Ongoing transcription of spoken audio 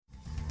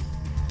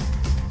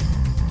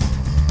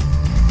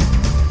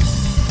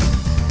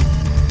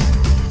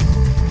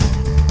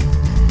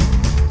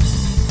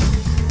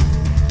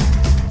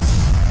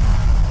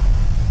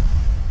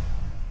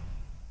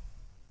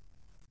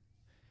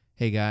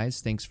Hey guys,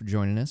 thanks for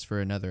joining us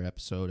for another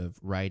episode of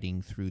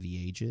Riding Through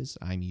the Ages.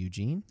 I'm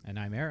Eugene. And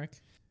I'm Eric.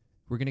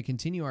 We're going to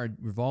continue our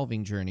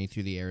revolving journey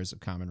through the eras of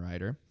Kamen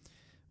Rider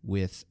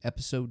with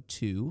episode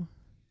 2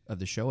 of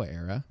the Showa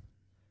era,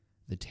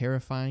 The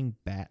Terrifying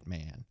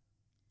Batman.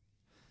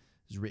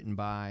 It was written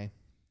by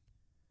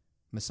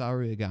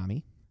Masaru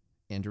Igami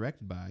and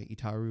directed by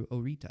Itaru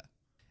Orita.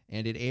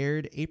 And it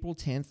aired April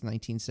 10th,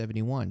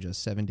 1971,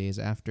 just 7 days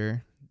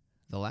after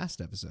the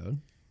last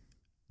episode.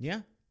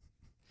 Yeah.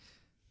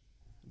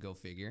 Go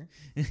figure.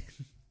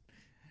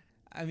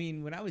 I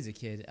mean, when I was a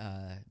kid,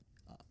 a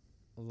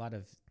lot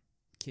of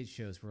kids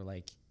shows were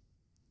like,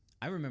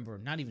 I remember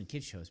not even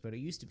kids shows, but it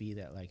used to be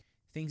that like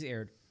things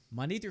aired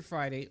Monday through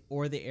Friday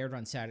or they aired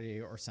on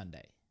Saturday or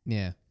Sunday.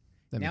 Yeah.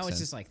 Now it's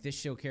just like this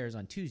show airs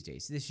on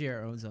Tuesdays, this show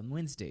airs on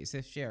Wednesdays,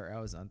 this show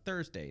airs on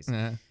Thursdays.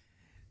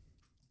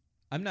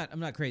 I'm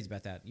not crazy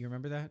about that. You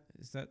remember that?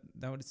 Is that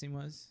what it seemed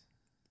was?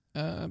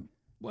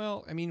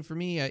 Well, I mean, for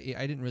me, I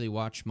didn't really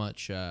watch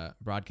much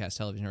broadcast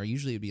television, or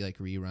usually it'd be like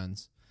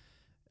reruns.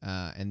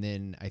 And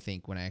then I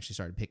think when I actually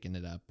started picking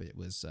it up, it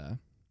was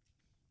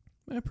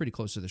pretty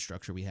close to the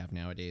structure we have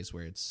nowadays,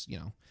 where it's,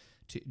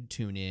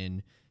 tune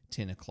in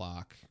 10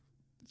 o'clock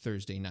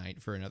Thursday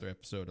night for another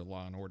episode of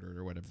Law and Order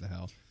or whatever the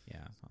hell.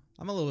 Yeah,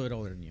 I'm a little bit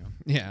older than you.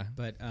 Yeah,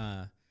 but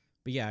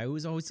yeah, it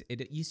was always.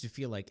 It used to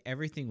feel like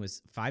everything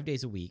was 5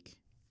 days a week,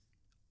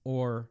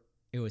 or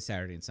it was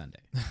Saturday and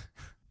Sunday.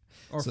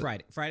 Or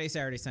Friday,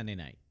 Saturday, Sunday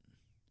night.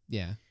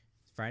 Yeah.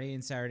 Friday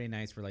and Saturday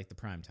nights were like the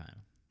prime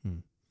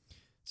time.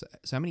 So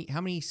how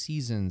many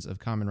seasons of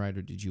Kamen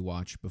Rider did you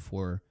watch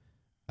before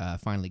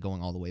finally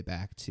going all the way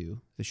back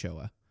to the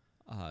Showa?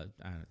 I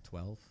don't know,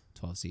 12.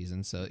 12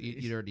 seasons. So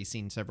you'd already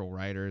seen several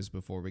riders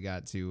before we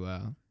got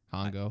to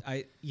Hongo.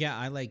 I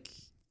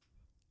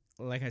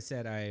like I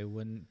said, I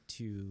went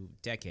to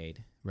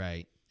Decade.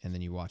 Right. And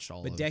then you watched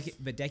all but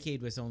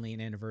Decade was only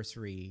an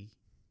anniversary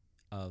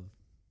of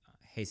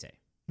Heisei.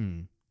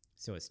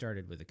 So it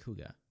started with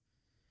Akuga.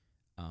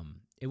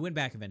 It went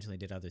back eventually,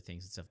 did other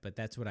things and stuff, but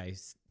that's what I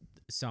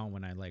saw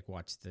when I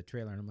watched the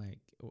trailer, and I'm like,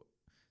 oh.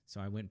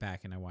 So I went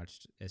back and I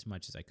watched as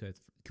much as I could,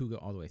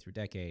 Akuga all the way through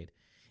Decade,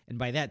 and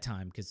by that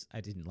time, because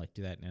I didn't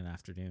do that in an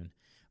afternoon,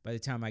 by the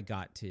time I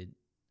got to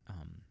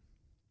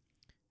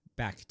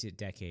back to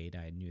Decade,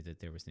 I knew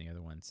that there was the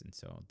other ones, and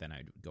so then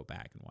I'd go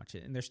back and watch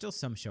it, and there's still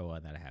some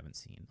Showa that I haven't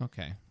seen.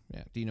 Okay,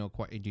 yeah. Do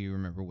you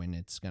remember when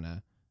it's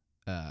gonna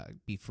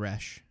be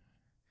fresh?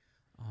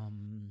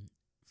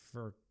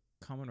 For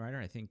Kamen Rider,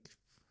 I think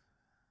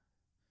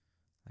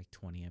like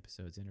 20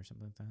 episodes in or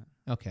something like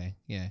that. Okay,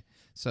 yeah.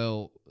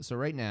 So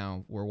right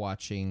now we're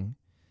watching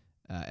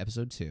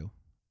episode 2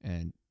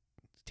 and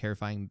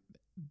Terrifying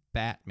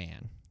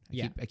Batman.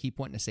 I keep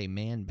wanting to say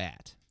Man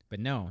Bat, but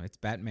no, it's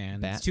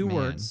Batman. It's 2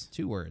 words.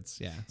 2 words.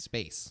 Yeah,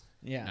 space.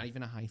 Yeah, not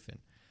even a hyphen.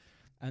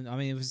 And I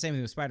mean, it was the same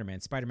thing with Spider-Man.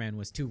 Spider-Man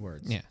was 2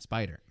 words. Yeah,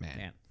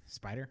 Spider-Man.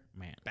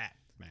 Spider-Man. Batman.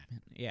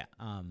 Yeah.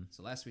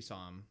 So last we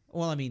saw him.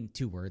 Well, I mean,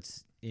 2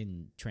 words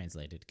in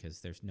translated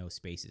because there's no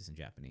spaces in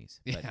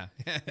Japanese. But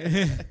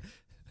yeah.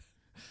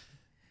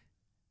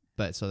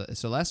 But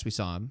so last we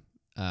saw him,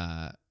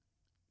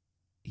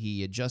 he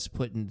had just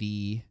put in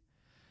the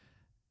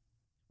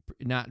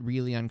not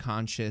really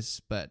unconscious,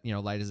 but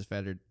light as a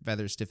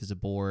feather, stiff as a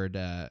board.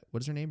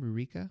 What is her name?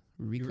 Rurika?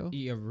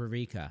 Yeah,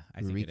 Rurika.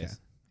 I think it is.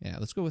 Yeah,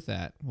 let's go with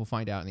that. We'll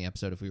find out in the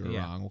episode if we were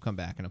wrong. We'll come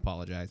back and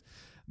apologize.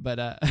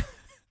 But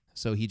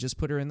so he just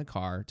put her in the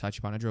car.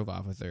 Tachibana drove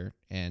off with her,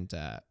 and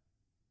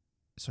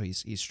so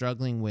he's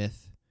struggling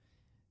with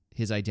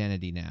his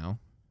identity now,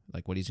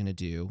 like what he's going to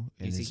do.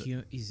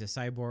 He's a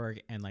cyborg,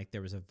 and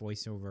there was a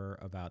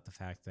voiceover about the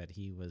fact that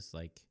he was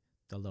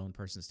the lone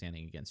person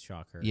standing against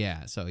Shocker.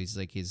 Yeah, so he's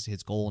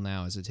his goal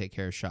now is to take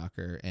care of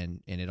Shocker,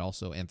 and it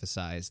also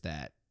emphasized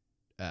that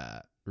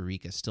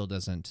Rurika still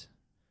doesn't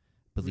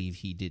believe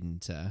he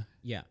didn't.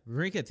 Yeah,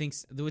 Rurika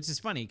thinks, which is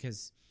funny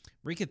because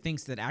Rika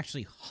thinks that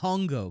actually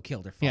Hongo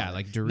killed her father.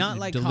 Yeah, not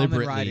like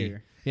deliberately. Kamen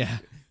Rider. Yeah,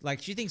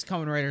 she thinks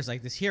Kamen Rider is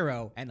this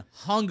hero, and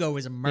Hongo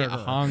is a murderer.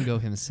 Yeah, Hongo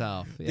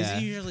himself. Yeah.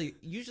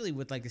 Usually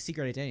with the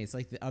secret identity, it's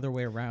the other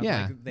way around.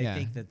 Yeah, they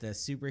think that the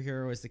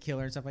superhero is the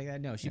killer and stuff like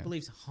that. No, she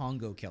believes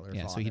Hongo killed her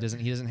father. So he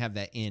doesn't have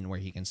that in where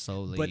he can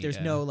slowly. But there's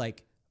no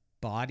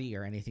body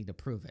or anything to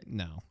prove it.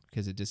 No,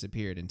 because it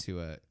disappeared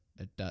into a.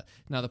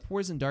 Now the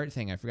poison dart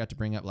thing I forgot to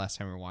bring up last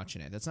time we were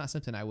watching it. That's not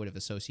something I would have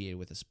associated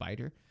with a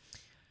spider.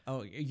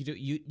 Oh,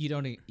 you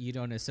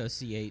don't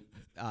associate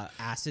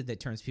acid that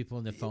turns people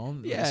into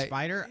foam with a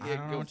spider? I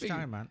don't know what you're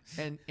talking about.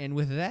 And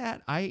with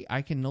that,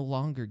 I can no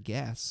longer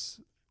guess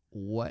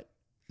what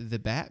the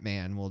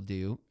Batman will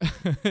do.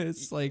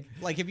 It's like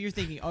if you're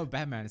thinking, oh,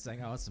 Batman, it's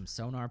it's some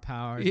sonar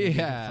powers, maybe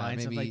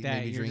stuff like that.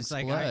 Maybe You're drinks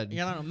just blood. I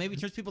don't know, maybe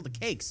turns people to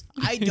cakes.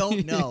 I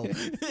don't know.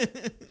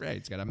 Right,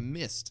 it's got a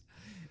mist.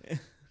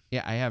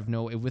 Yeah, I have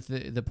no. With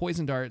the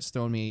poison darts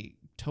thrown me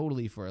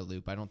totally for a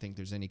loop. I don't think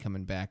there's any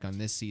coming back on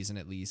this season,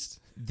 at least.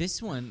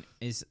 This one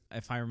is,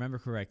 if I remember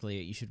correctly,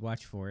 you should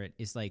watch for it.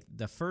 Is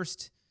the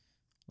first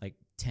like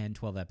 10,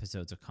 12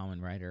 episodes of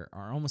Kamen Rider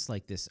are almost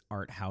like this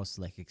art house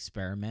like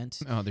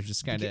experiment. Oh, they're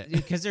just kind of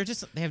because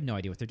they have no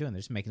idea what they're doing. They're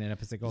just making it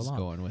up as they go just along.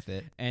 going with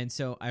it. And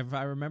so if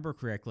I remember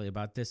correctly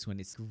about this one,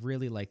 it's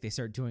really like they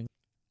start doing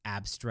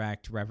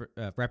abstract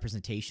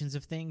representations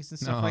of things and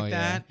stuff like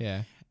that.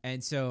 Yeah.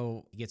 And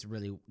so it gets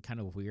really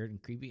kind of weird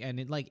and creepy. And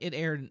it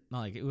aired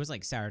like it was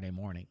like Saturday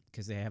morning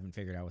because they haven't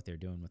figured out what they're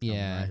doing with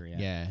Kamen Rider yet.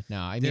 Yeah.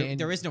 No, I mean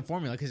there is no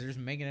formula because they're just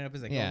making it up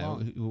as they go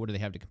along. What do they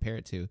have to compare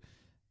it to?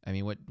 I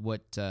mean,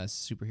 what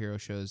superhero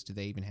shows do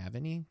they even have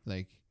any?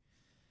 Like,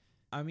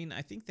 I mean,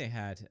 I think they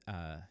had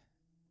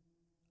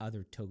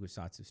other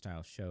tokusatsu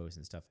style shows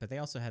and stuff, but they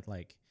also had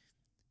like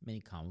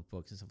many comic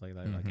books and stuff like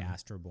that, like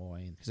Astro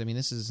Boy. Because I mean,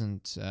 this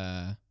isn't.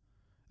 I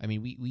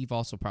mean, we've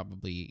also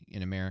probably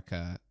in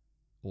America,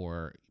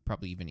 or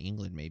probably even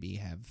England, maybe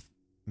have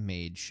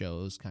made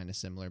shows kind of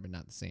similar, but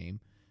not the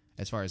same.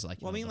 As far as like,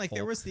 well, I mean, like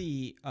there was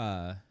the,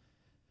 I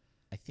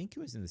think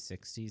it was in the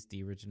 60s,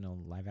 the original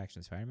live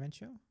action Spider-Man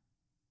show.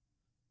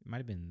 It might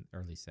have been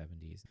early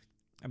 70s.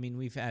 I mean,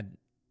 we've had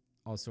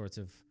all sorts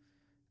of.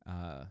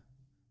 I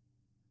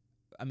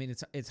mean,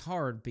 it's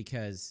hard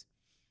because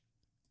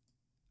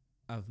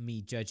of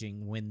me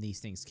judging when these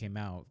things came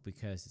out,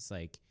 because it's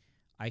like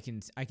I can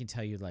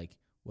tell you like,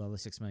 well, the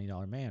 $6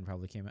 Million Man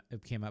probably came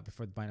out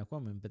before the Bionic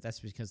Woman, but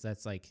that's because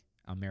that's like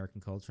American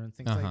culture and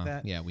things like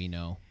that. Yeah, we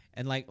know.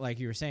 And like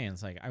you were saying,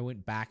 it's like I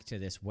went back to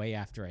this way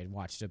after I'd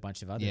watched a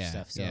bunch of other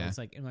stuff, so it's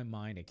like in my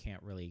mind I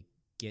can't really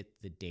get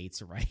the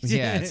dates right.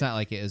 Yeah, it's not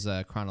like it is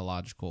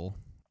chronological.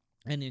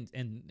 And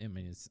I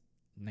mean, it's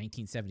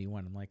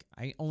 1971. I'm like,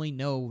 I only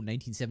know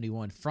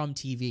 1971 from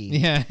TV.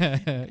 Yeah,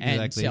 and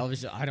exactly.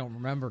 television. I don't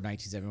remember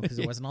 1971 because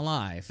it wasn't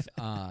alive.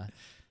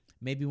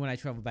 Maybe when I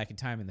travel back in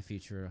time in the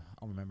future,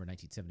 I'll remember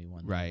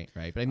 1971. Right.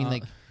 But I mean,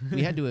 like,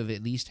 we had to have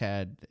at least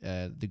had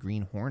the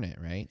Green Hornet,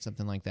 right?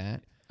 Something like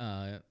that.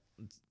 Yeah,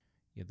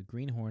 the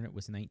Green Hornet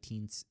was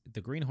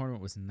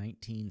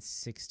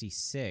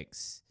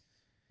 1966.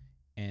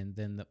 And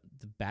then the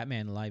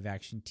Batman live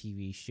action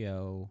TV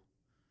show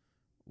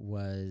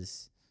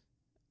was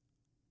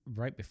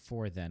right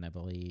before then, I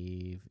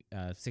believe.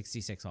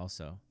 66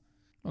 also.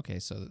 Okay,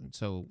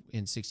 so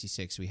in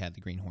 66 we had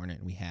the Green Hornet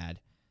and we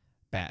had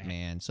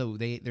Batman. So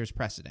there's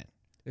precedent.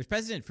 There's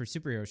precedent for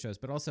superhero shows,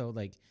 but also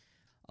like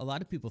a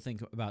lot of people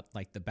think about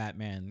like the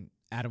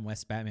Adam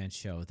West Batman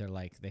show.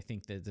 They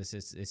think that this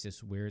is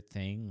this weird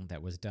thing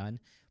that was done.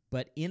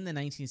 But in the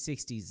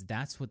 1960s,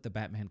 that's what the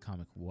Batman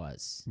comic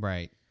was.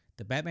 Right.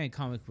 The Batman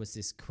comic was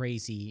this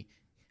crazy,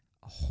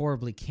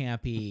 horribly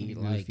campy,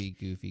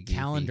 goofy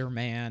Calendar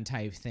Man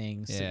type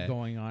things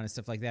going on and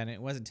stuff like that. And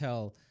it wasn't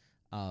until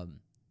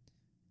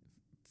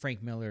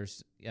Frank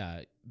Miller's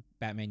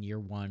Batman Year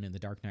One and The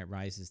Dark Knight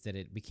Rises that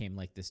it became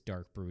like this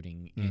dark,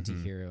 brooding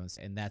anti-hero.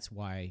 And that's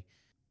why,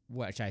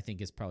 which I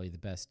think is probably the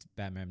best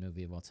Batman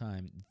movie of all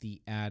time, not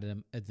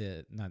Adam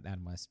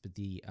West, but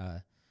the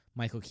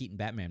Michael Keaton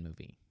Batman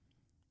movie.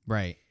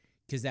 Right.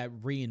 Because that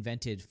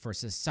reinvented for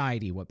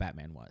society what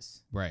Batman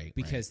was. Right.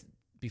 Because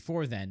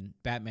before then,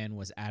 Batman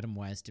was Adam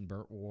West and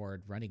Burt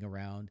Ward running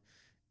around,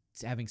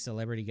 having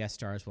celebrity guest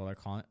stars while they're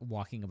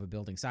walking up a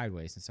building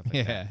sideways and stuff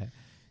like that.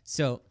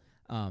 So,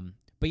 but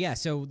yeah,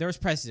 so there's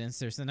precedents.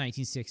 There's the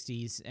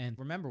 1960s. And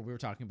remember, we were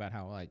talking about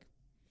how, like,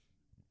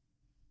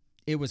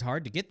 it was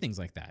hard to get things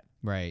like that.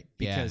 Right.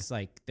 Because,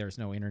 like, there's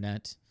no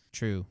internet.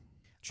 True.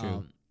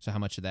 So how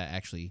much of that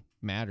actually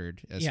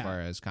mattered as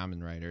far as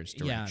Kamen Rider's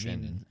direction? Yeah, I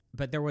mean,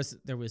 but there was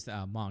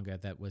manga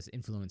that was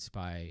influenced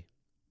by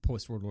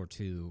post World War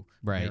II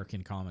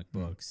American comic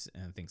books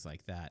and things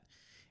like that.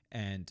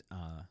 And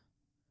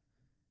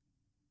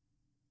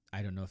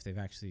I don't know if they've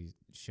actually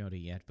showed it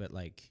yet, but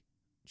like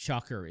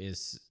Shocker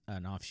is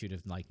an offshoot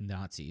of like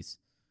Nazis.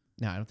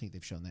 No, I don't think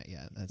they've shown that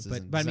yet.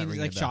 But I mean,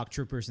 like Shock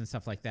Troopers and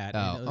stuff like that.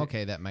 Oh,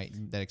 okay, that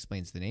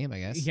explains the name,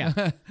 I guess.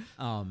 Yeah.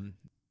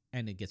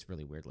 And it gets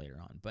really weird later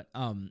on, but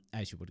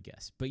as you would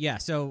guess. But yeah,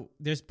 so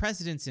there's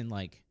precedence in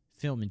like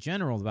film in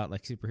general about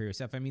like superhero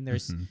stuff. I mean, there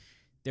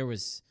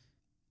was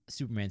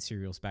Superman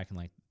serials back in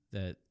like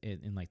the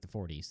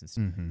 40s and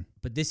stuff.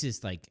 But this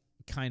is like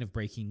kind of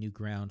breaking new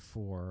ground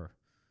for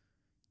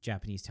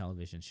Japanese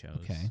television shows.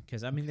 Okay.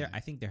 Because I mean, I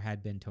think there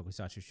had been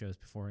tokusatsu shows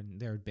before, and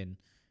there had been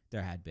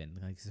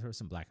like there were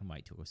some black and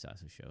white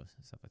tokusatsu shows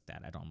and stuff like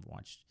that. I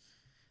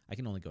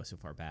can only go so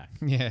far back.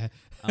 Yeah.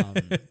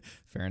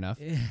 Fair enough.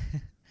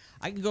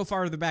 I can go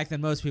farther back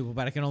than most people,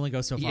 but I can only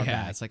go so far back.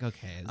 Yeah, it's like,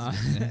 okay,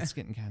 it's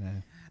getting kind of...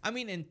 I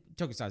mean, and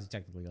tokusatsu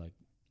technically, like,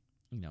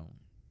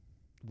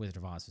 Wizard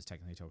of Oz was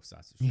technically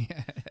tokusatsu.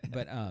 Yeah.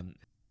 But,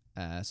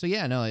 so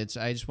yeah, no, I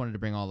just wanted to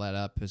bring all that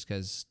up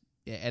because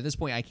at this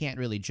point I can't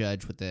really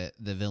judge what the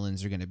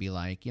villains are going to be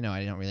like.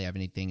 I don't really have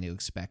anything to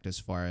expect as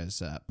far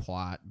as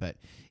plot, but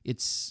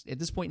it's at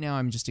this point now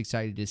I'm just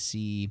excited to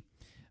see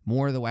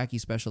more of the wacky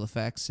special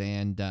effects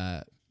and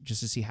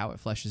just to see how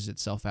it fleshes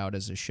itself out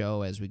as a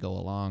show as we go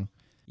along.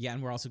 Yeah,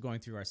 and we're also going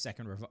through our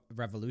second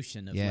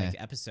revolution of like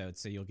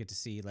episodes, so you'll get to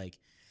see like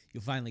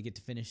you'll finally get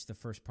to finish the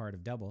first part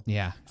of Double.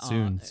 Yeah,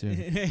 soon.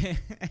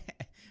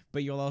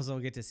 But you'll also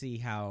get to see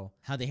how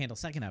they handle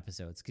second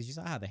episodes, because you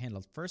saw how they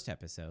handled first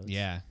episodes.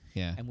 Yeah.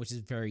 And which is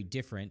very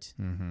different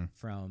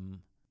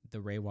from the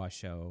Reiwa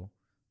show.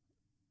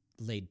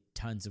 Laid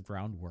tons of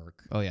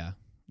groundwork. Oh yeah,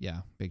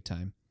 big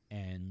time.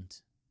 And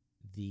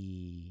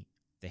the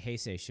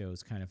Heisei show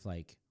is kind of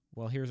like,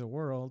 well, here's a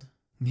world.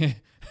 Yeah.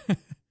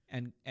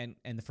 and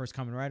the first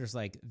Kamen Rider's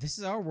like, this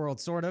is our world,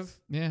 sort of.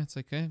 Yeah, it's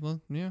like, okay,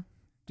 well, yeah.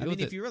 I mean,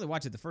 if you really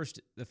watch it, the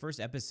first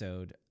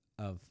episode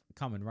of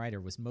Kamen Rider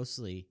was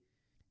mostly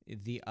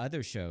the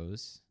other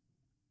shows.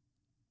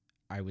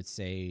 I would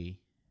say,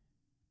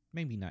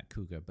 maybe not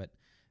Kuga, but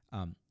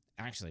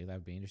actually that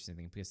would be an interesting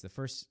thing, because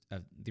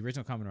the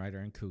original Kamen Rider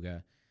and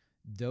Kuga,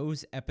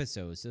 those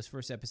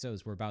first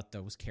episodes were about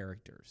those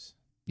characters.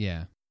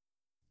 Yeah.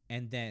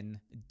 And then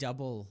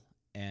Double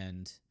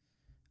and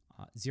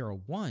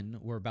 01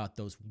 were about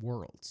those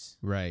worlds.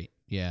 Right.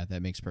 Yeah,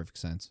 that makes perfect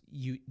sense.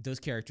 Those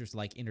characters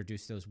like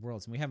introduce those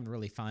worlds, and we haven't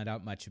really found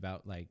out much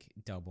about like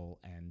Double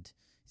and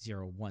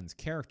 01's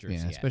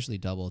characters yet. Especially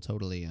Double,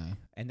 totally.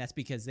 And that's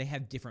because they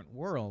have different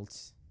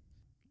worlds.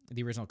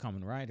 The original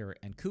Kamen Rider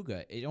and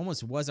Kuga, it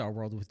almost was our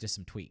world with just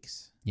some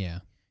tweaks. Yeah.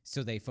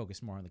 So they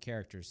focus more on the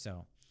characters.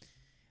 So,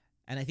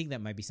 and I think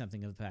that might be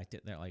something of the fact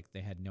that like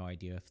they had no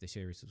idea if the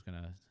series was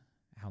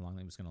how long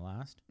it was gonna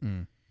last.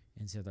 Mm.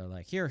 And so they're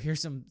like,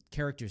 here's some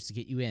characters to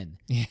get you in.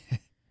 Yeah.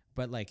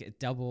 But like at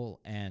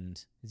Double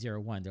and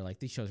 01, they're like,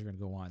 these shows are going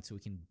to go on, so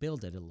we can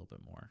build it a little bit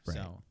more. Right.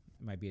 So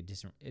it might be a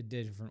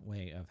different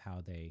way of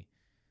how they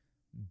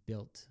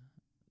built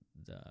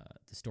the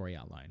story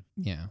outline.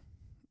 Yeah.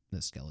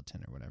 The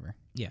skeleton or whatever.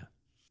 Yeah.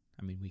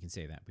 I mean, we can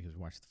say that because we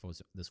watched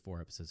those 4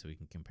 episodes, so we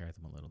can compare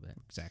them a little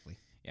bit. Exactly.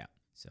 Yeah.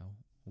 So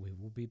we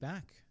will be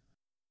back.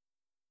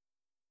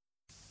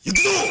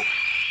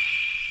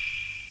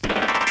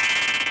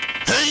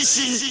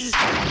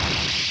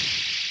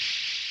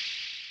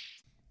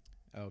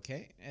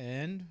 Okay,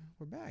 and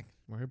we're back.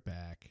 We're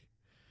back.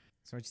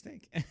 So what'd you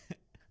think?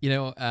 You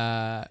know,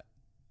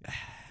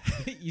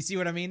 You see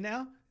what I mean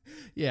now?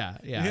 Yeah.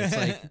 It's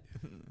like,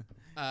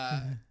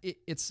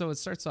 it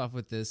starts off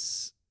with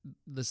this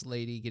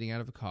lady getting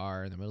out of a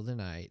car in the middle of the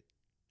night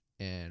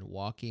and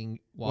walking.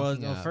 Well,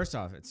 first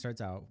off, it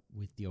starts out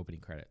with the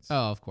opening credits.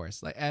 Oh, of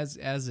course, like as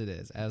it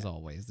is, as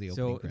always, the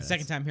opening credits.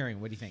 Second time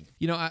hearing, what do you think?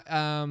 You know,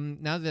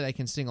 now that I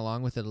can sing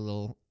along with it a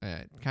little,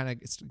 kind of,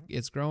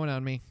 it's growing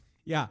on me.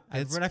 Yeah,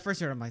 when I first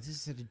heard it, I'm like, this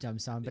is such a dumb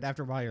song. But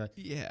after a while, you're like,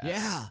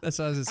 yeah, that's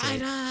what I was saying.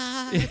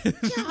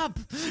 Jump.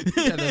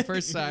 Yeah, the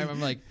first time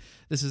I'm like,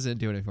 this isn't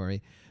doing it for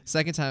me.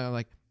 Second time I'm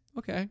like,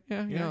 okay,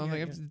 yeah,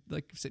 I'm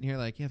like sitting here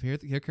like, yeah,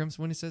 here comes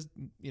when it says,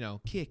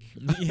 kick.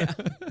 Yeah.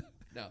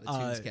 No, the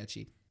tune's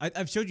catchy.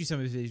 I've showed you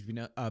some of his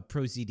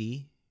Pro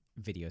ZD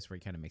videos where he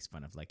kind of makes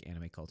fun of like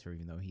anime culture,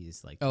 even though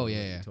he's like totally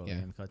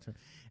anime culture.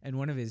 And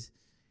one of he's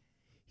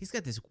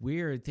got this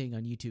weird thing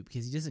on YouTube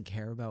because he doesn't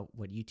care about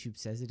what YouTube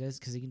says it is,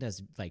 because he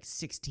does like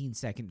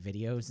 16-second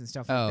videos and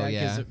stuff like that.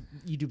 Yeah. Because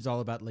YouTube's all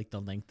about like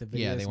the length of videos.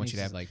 Yeah, they want you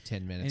to have like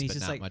 10 minutes,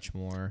 but not much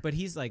more. But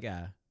he's like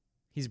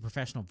he's a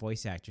professional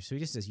voice actor, so he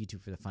just does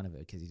YouTube for the fun of it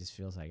because he just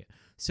feels like it.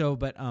 So,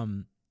 but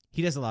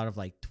he does a lot of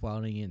like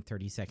 20 and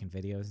 30-second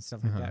videos and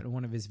stuff like that. And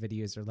one of his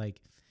videos are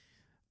like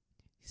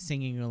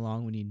singing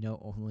along when you know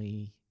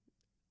only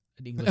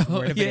an English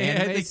word of an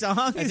anime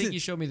song. I think you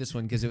showed me this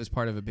one because it was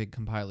part of a big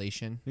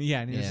compilation.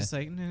 Yeah, and it was just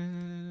like,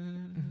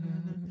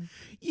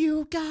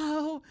 you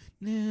go,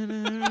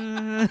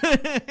 yeah,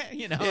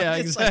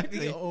 it's exactly.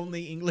 like the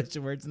only English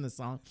words in the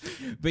song.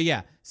 But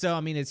yeah, so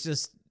I mean, it's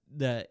just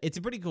it's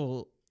a pretty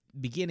cool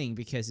beginning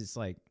because it's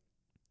like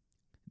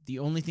the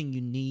only thing you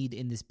need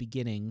in this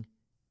beginning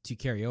to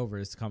carry over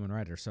is the Kamen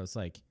Rider. So it's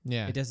like,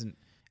 it doesn't.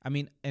 I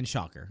mean, and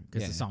Shocker,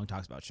 because the song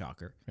talks about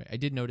Shocker. Right. I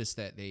did notice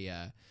that they,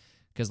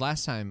 because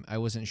last time I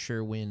wasn't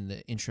sure when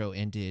the intro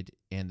ended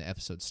and the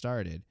episode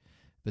started,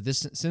 but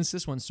since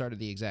this one started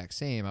the exact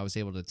same, I was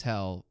able to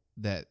tell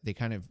that they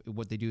kind of,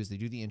 what they do is they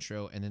do the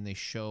intro and then they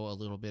show a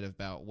little bit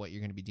about what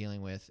you're going to be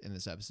dealing with in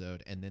this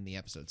episode, and then the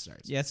episode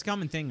starts. Yeah, it's a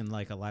common thing in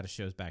like a lot of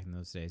shows back in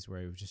those days where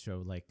it would just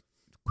show like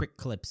quick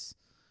clips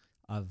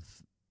of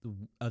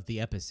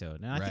the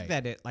episode. And I think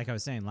that like I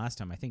was saying last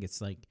time, I think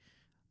it's like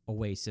a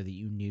way so that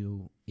you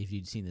knew if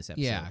you'd seen this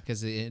episode. Yeah,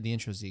 because the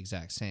intro is the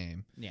exact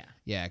same.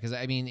 Yeah, because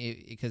I mean,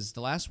 because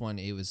the last one,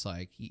 it was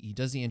like he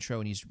does the intro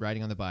and he's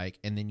riding on the bike,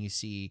 and then you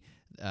see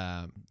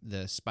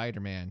the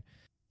Spider-Man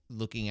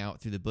looking out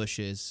through the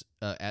bushes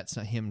at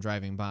him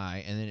driving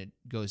by, and then it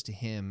goes to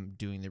him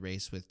doing the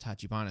race with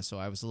Tachibana. So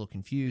I was a little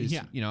confused.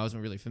 Yeah. I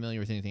wasn't really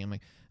familiar with anything. I'm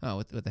like, oh,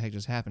 what the heck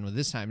just happened? Well,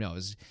 this time, no,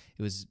 it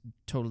was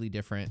totally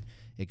different.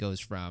 It goes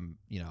from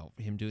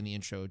him doing the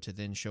intro to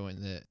then showing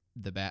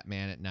the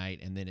Batman at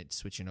night, and then it's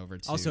switching over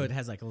to. Also, it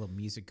has like a little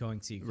music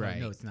going, so you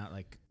know it's not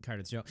like part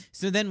of the show.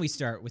 So then we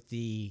start with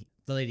the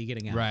lady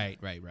getting out.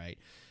 Right.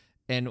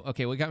 And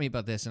okay, what got me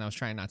about this, and I was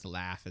trying not to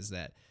laugh, is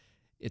that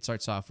it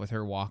starts off with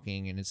her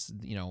walking, and it's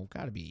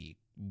got to be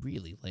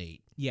really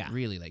late. Yeah,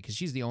 really late, because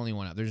she's the only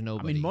one up. There's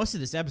nobody. I mean, most of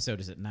this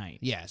episode is at night.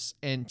 Yes,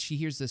 and she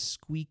hears this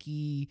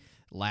squeaky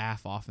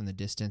laugh off in the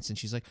distance, and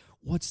she's like,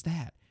 "What's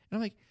that?" And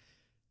I'm like,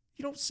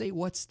 You don't say,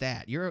 "What's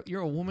that?" You're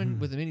a woman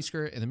with a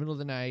miniskirt in the middle of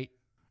the night,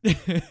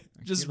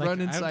 just Like,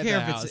 run inside I don't the care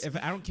house.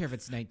 I don't care if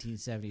it's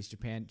 1970s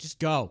Japan. Just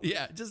go.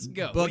 Yeah, just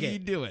go. Book What are it. you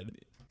doing?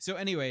 So,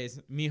 anyways,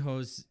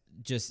 Miho's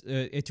just.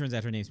 It turns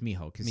out her name's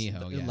Miho because,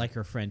 Miho, like,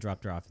 her friend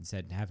dropped her off and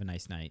said, "Have a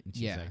nice night," and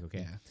she's like, "Okay."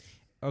 Yeah.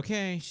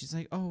 Okay, she's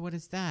like, "Oh, what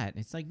is that?"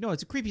 And it's like, "No,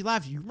 it's a creepy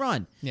laughter. You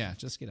run." Yeah,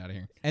 just get out of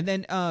here. And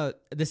then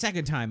the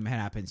second time it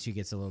happens, she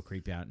gets a little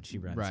creeped out and she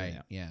runs. Right.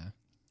 Out. Yeah.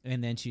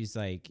 And then she's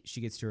like,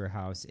 she gets to her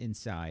house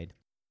inside.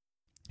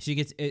 She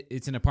gets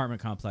it's an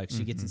apartment complex.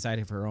 She gets inside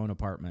of her own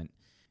apartment.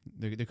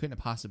 There couldn't have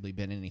possibly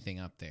been anything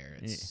up there.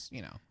 It's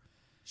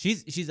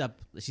She's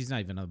up. She's not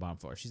even on the bottom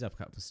floor. She's up a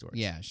couple of stories.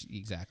 Yeah,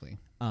 exactly.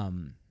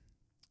 And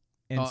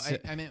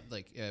I meant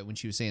like when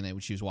she was saying that when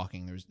she was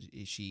walking,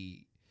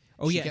 she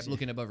kept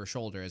looking above her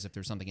shoulder as if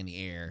there's something in the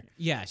air.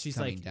 Yeah, she's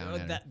coming like down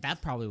at her.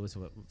 that probably was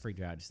what freaked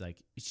her out. She's like,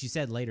 she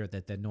said later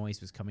that the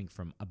noise was coming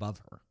from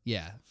above her,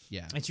 Yeah.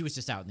 and she was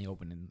just out in the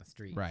open in the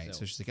street. Right.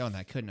 So she's like, oh, and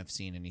I couldn't have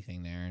seen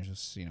anything there. And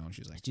just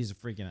she's like, she's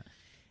freaking out.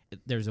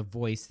 There's a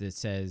voice that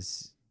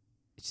says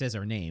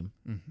her name.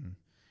 mm-hmm.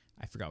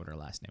 I forgot what her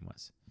last name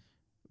was,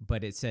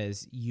 but it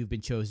says, "You've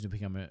been chosen to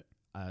become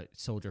a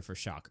soldier for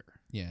Shocker."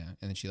 Yeah, and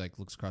then she like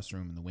looks across the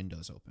room and the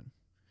window's open.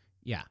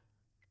 Yeah.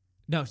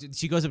 No,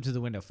 she goes up to the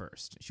window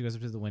first. She goes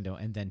up to the window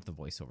and then to the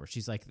voiceover.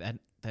 She's like, that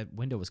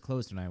window was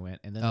closed when I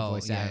went, and then the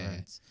voice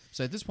adds.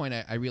 So at this point,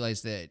 I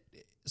realized that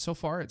so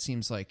far it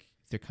seems like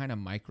they're kind of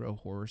micro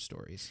horror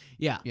stories.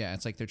 Yeah. Yeah,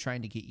 it's like they're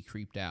trying to get you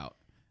creeped out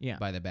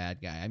by the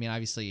bad guy. I mean,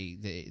 obviously,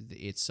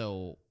 it's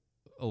so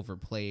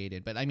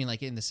overplayed. But I mean,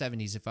 like in the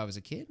 70s, if I was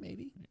a kid,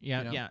 maybe.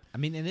 Yeah, yeah. I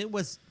mean, and it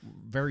was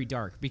very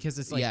dark because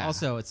it's like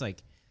also it's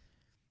like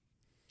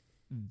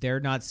they're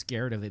not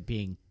scared of it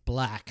being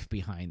black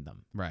behind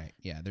them. Right.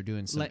 Yeah, they're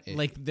doing some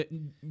like the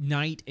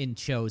night in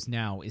shows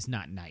now is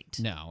not night.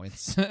 No,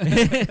 it's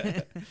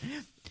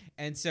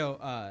and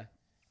so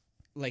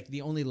like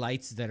the only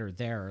lights that are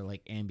there are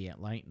like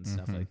ambient light and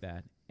stuff like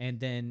that. And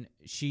then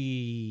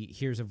she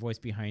hears a voice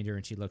behind her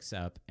and she looks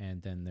up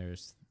and then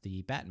there's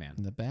the Batman.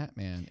 The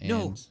Batman. And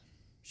no,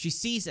 she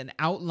sees an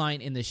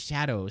outline in the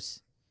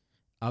shadows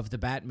of the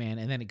Batman,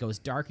 and then it goes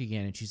dark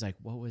again, and she's like,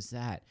 "What was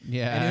that?"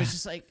 Yeah, and it was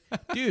just like,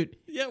 "Dude,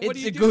 yeah, what do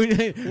you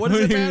do? What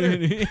does it matter?"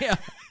 Yeah.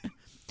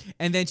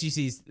 And then she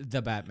sees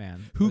the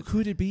Batman. Who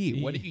could it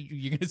be? What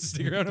you're gonna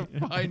stick around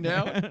and find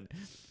out?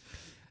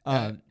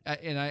 And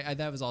I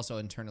that was also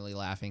internally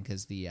laughing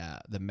because the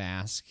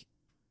mask,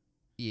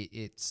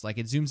 it's like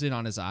it zooms in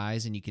on his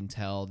eyes, and you can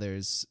tell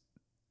there's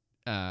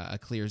a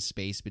clear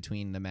space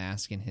between the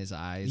mask and his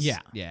eyes.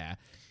 Yeah.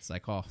 It's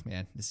like, oh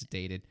man, this is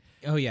dated.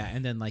 Oh yeah,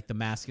 and then like the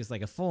mask is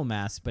like a full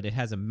mask, but it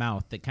has a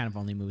mouth that kind of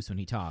only moves when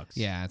he talks.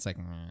 Yeah, it's like,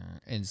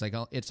 and it's like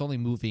it's only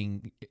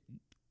moving,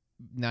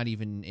 not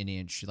even an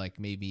inch, like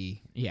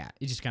maybe. Yeah,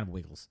 it just kind of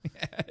wiggles.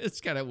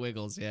 It's kind of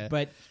wiggles, yeah.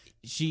 But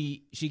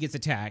she gets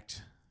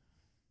attacked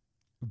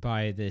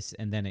by this,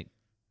 and then it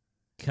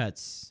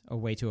cuts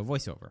away to a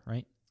voiceover,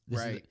 right?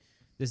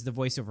 This is the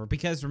voiceover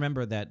because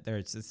remember that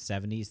it's the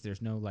 70s.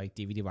 There's no like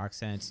DVD box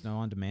sets, no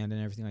on demand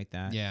and everything like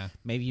that. Yeah.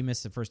 Maybe you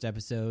missed the first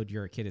episode.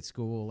 You're a kid at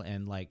school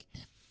and like.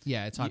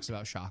 Yeah, it talks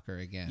about Shocker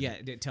again. Yeah,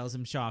 it tells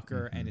him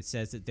Shocker, and it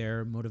says that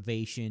their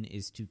motivation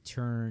is to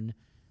turn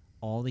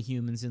all the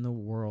humans in the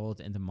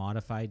world and the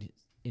modified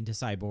into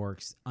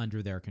cyborgs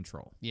under their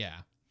control. Yeah.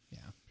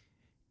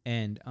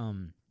 And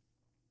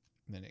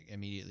then it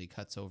immediately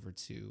cuts over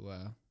to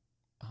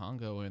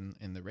Hongo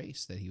in the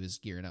race that he was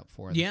gearing up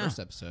for in the first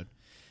episode.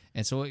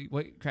 And so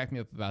what cracked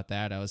me up about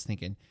that, I was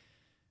thinking,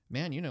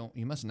 man, you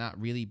must not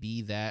really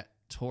be that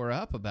tore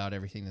up about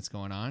everything that's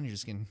going on. You're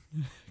just going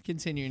to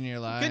continue in your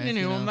life.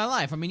 Continue in my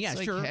life. I mean, yeah,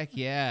 it's sure. Like, heck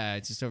yeah,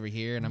 it's just over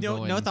here, and I'm no,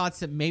 going. No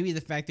thoughts that maybe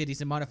the fact that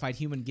he's a modified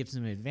human gives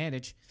him an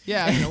advantage.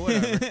 Yeah,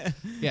 whatever.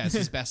 Yeah, it's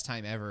his best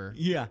time ever.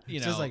 Yeah.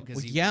 It's just like,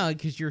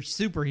 because you're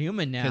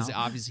superhuman now. Because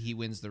obviously he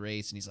wins the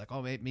race, and he's like,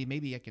 oh,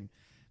 maybe I can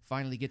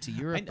finally get to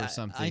Europe or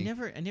something.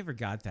 I never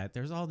got that.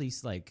 There's all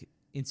these like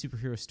in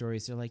superhero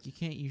stories, they're like, you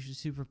can't use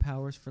your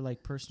superpowers for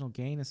like personal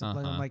gain and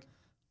something. I'm like,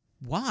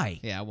 why?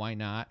 Yeah, why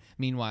not?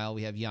 Meanwhile,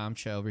 we have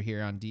Yamcha over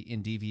here in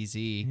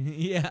DVZ.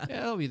 Yeah,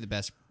 he'll be the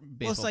best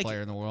baseball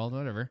player in the world.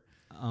 Whatever.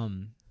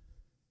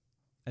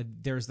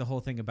 There's the whole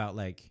thing about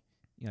like,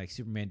 like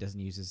Superman doesn't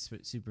use his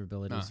super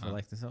abilities for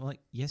like this. I'm like,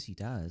 yes, he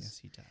does. Yes,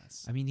 he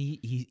does. I mean,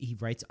 he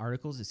writes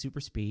articles at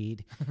super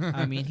speed.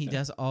 I mean, he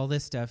does all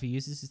this stuff. He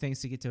uses his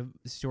things to get to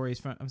stories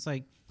from. I was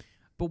like,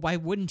 but why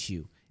wouldn't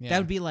you? Yeah. That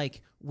would be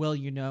like, well,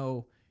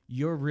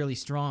 you're really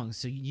strong,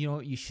 so you know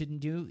what you shouldn't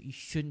do? You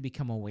shouldn't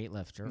become a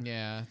weightlifter.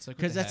 Yeah, it's like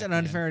because that's an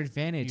unfair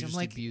advantage. You're I'm just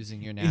like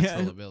abusing your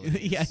natural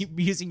abilities. Yeah,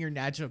 using your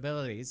natural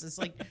abilities. It's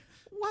like,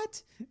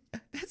 what?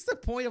 That's the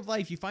point of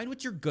life. You find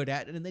what you're good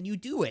at, and then you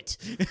do it.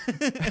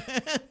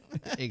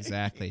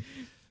 Exactly.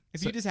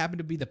 If you just happen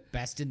to be the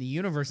best in the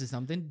universe or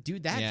something, do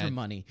that for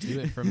money. Do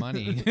it for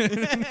money.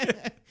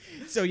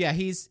 So yeah,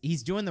 he's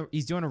doing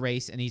a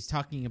race, and he's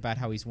talking about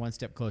how he's one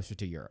step closer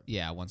to Europe.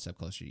 Yeah, one step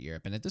closer to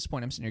Europe. And at this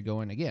point, I'm sitting here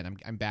going again.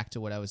 I'm back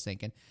to what I was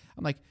thinking.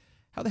 I'm like,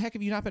 how the heck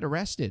have you not been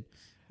arrested?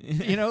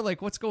 You know,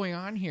 like, what's going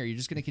on here? You're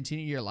just going to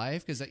continue your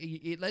life? Because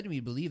it led me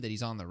to believe that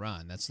he's on the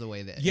run. That's the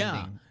way that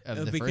ending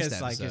of the because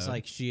first episode. it's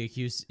like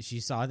she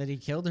saw that he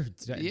killed her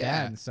dad.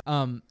 Yeah.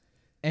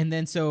 And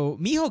then so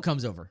Miho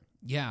comes over.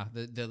 Yeah,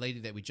 the lady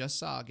that we just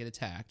saw get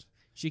attacked.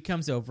 She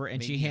comes over and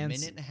Maybe she hands a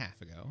minute and a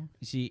half ago.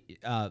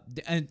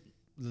 and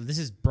this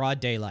is broad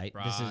daylight.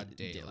 Broad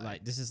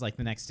daylight. This is like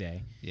the next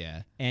day.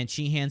 Yeah. And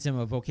she hands him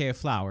a bouquet of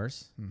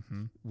flowers,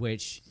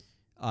 which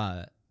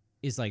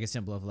is like a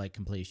symbol of like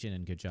completion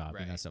and good job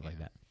and stuff like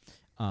that.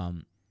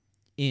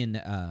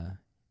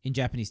 In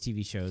Japanese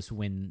TV shows,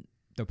 when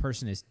the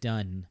person is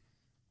done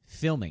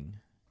filming,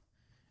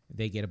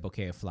 they get a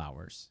bouquet of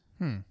flowers.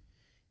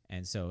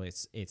 And so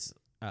it's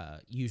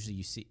usually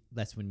you see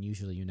that's when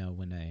usually you know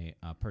when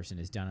a person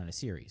is done on a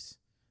series.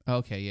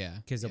 Okay, yeah.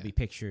 Because there'll be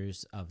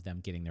pictures of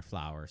them getting their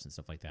flowers and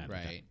stuff like that. Right.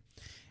 Okay.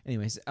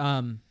 Anyways,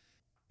 and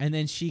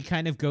then she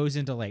kind of goes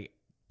into like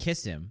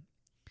kiss him.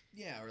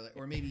 Yeah,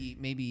 or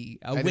maybe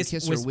A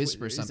kiss or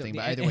whisper something,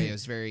 but either way, it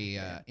was very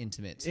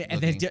intimate.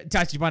 And then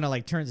Tachibana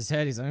like turns his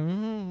head. He's like,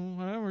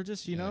 whatever,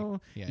 just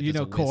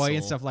coy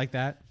and stuff like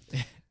that.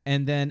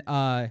 And then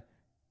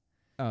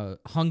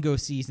Hongo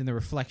sees in the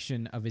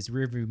reflection of his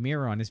rearview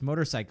mirror on his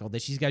motorcycle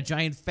that she's got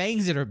giant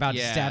fangs that are about to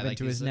stab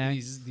into his neck.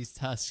 These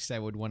tusks, I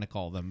would want to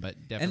call them, but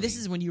definitely. And this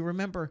is when you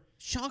remember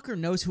Shocker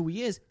knows who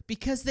he is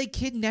because they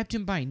kidnapped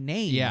him by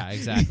name. Yeah,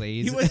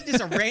 exactly. He wasn't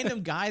just a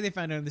random guy they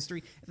found out on the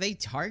street. They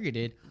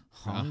targeted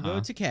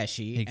Hongo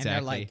Takeshi. Exactly. And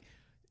they're like,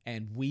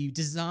 and we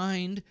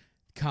designed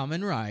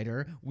Kamen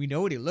Rider. We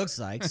know what he looks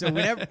like, so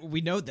whenever we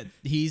know that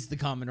he's the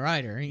Kamen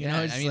Rider. You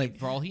know, it's like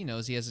for all he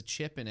knows, he has a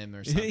chip in him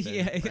or something.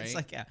 yeah,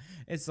 right?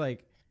 it's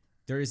like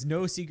there's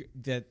no secret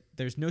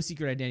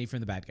identity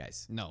from the bad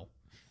guys. No,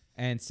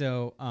 and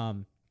so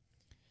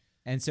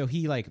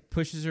he like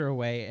pushes her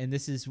away, and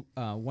this is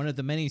one of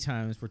the many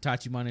times where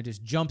Tachibana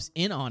just jumps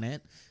in on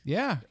it.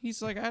 Yeah,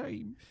 he's like,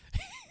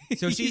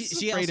 so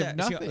she afraid also, of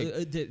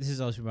nothing. This is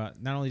also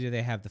about not only do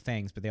they have the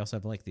fangs, but they also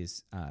have like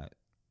these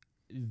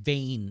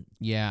vein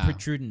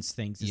protrudence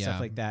things and stuff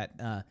like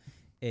that.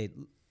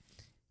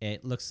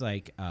 It looks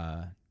like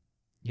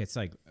it's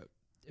like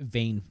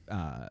vein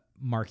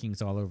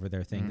markings all over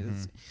their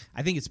thing.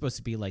 I think it's supposed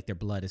to be like their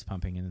blood is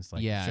pumping and it's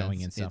like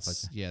showing and stuff like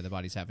that. Yeah, the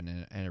body's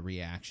having a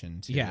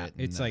reaction to it.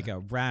 It's like a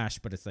rash,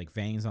 but it's like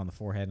veins on the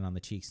forehead and on the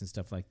cheeks and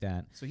stuff like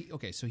that. So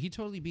he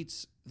totally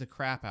beats the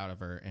crap out of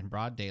her in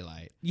broad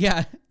daylight.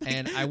 Yeah.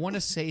 And I want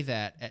to say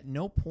that at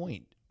no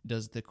point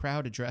does the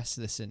crowd address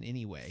this in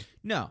any way.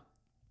 No.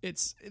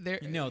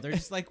 They're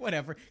just like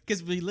whatever,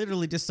 because we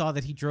literally just saw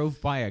that he drove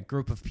by a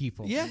group of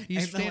people. Yeah,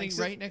 he's standing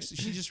right next to.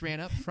 She just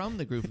ran up from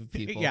the group of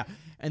people. Yeah,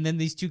 and then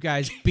these two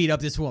guys beat up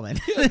this woman.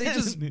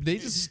 they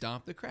just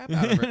stomp the crap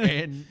out of her,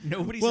 and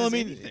nobody says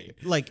anything.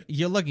 Like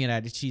you're looking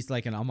at it, she's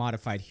like an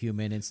unmodified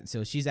human, and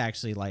so she's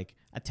actually like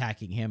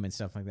attacking him and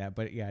stuff like that.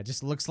 But yeah, it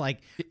just looks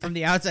like from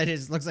the outside, it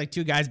just looks like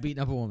two guys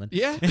beating up a woman.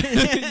 Yeah,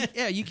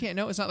 yeah, you can't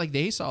know. It's not like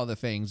they saw the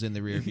fangs in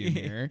the rearview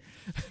mirror.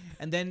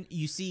 And then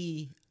you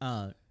see.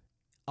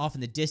 Off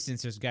in the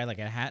distance, there's a guy like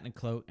a hat and a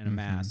cloak and a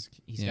mask.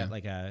 He's got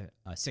like a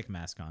sick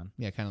mask on.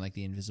 Yeah, kind of like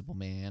the Invisible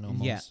Man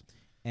almost. Yeah.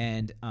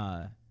 And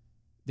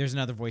there's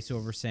another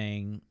voiceover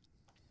saying,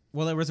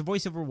 well, there was a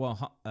voiceover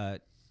while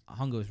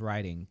Hongo's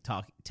writing,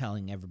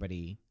 telling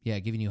everybody. Yeah,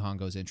 giving you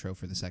Hongo's intro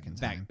for the second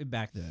time.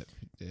 Back. The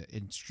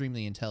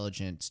extremely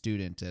intelligent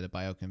student at a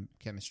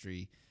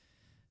biochemistry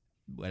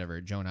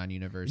whatever, Jonan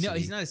University. No,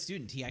 he's not a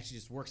student. He actually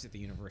just works at the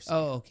university.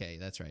 Oh, okay,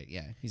 that's right.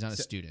 Yeah, he's not a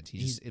student.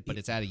 But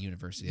it's at a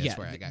university. That's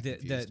where I got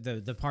confused.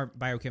 The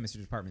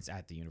biochemistry department's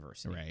at the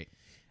university, right?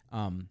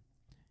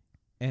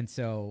 And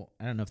so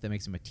I don't know if that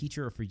makes him a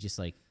teacher or if we just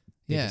like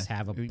just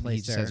have a place he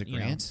just there. Has a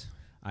grant.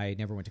 I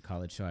never went to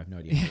college, so I have no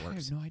idea how it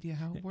works. I have no idea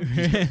how it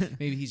works.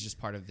 Maybe he's just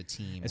part of the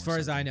team. As far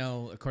as I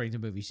know, according to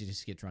movies, you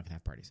just get drunk and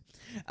have parties.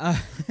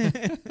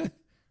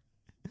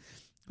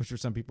 Which for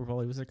some people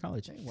probably was their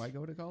college. Hey, why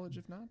go to college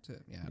if not to?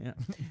 Yeah.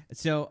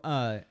 So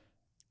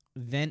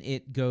then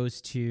it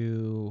goes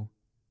to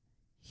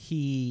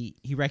he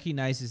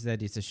recognizes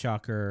that it's a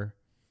Shocker.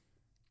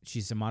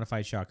 She's a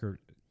modified Shocker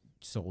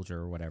soldier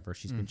or whatever.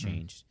 She's been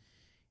changed,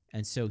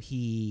 and so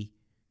he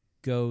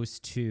goes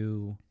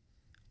to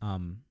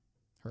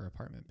her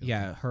apartment.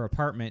 Yeah, her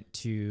apartment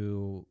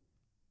to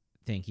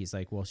think. He's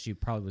like, well, she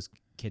probably was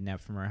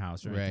kidnapped from her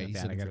house, or right? Like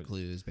he's looking for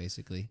clues,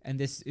 basically. And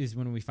this is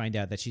when we find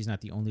out that she's not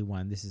the only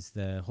one. This is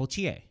the whole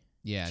Chie.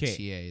 Yeah,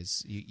 Chie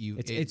is.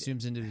 It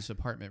zooms into this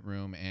apartment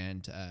room,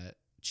 and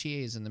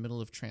Chie is in the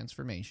middle of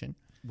transformation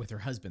with her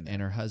husband there.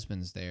 And her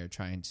husband's there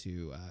trying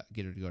to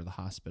get her to go to the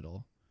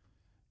hospital.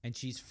 And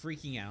she's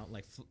freaking out,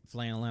 like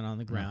flailing on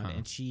the ground,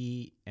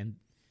 and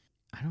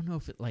I don't know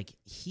if it like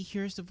he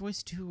hears the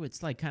voice too.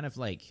 It's like kind of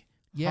like.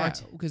 Yeah,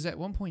 because at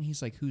one point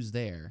he's like, "Who's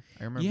there?"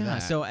 I remember that. Yeah,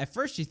 so at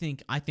first I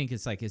think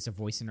it's like it's a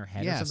voice in her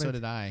head or something. Yeah, so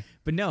did I.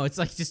 But no, it's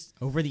like just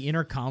over the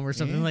intercom or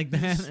something like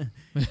that.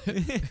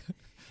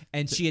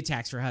 And she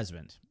attacks her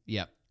husband.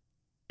 Yep.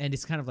 And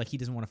it's kind of like he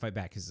doesn't want to fight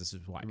back because this is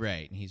his wife.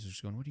 Right. And he's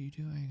just going, what are you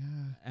doing?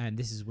 And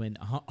this is when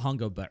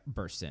Hongo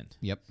bursts in.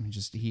 Yep.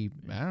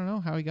 I don't know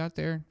how he got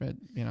there, but,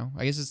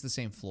 I guess it's the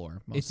same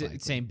floor. It's the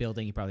same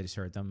building. He probably just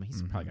heard them.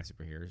 He's probably got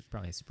superheroes.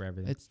 Probably has super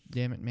everything.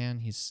 Damn it, man.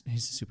 He's a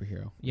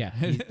superhero. Yeah.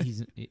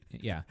 He's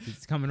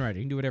Kamen Rider.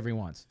 He can do whatever he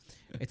wants.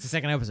 It's the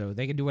second episode.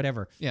 They can do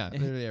whatever. Yeah.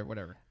 Literally,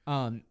 whatever.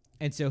 And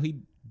so he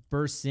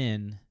bursts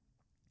in,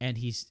 and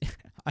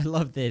I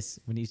love this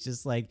when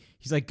he's like,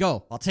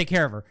 go, I'll take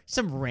care of her.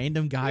 Some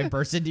random guy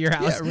bursts into your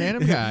house. Yeah,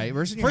 random guy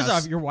bursts into your house.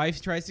 First off, your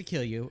wife tries to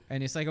kill you,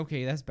 and it's like,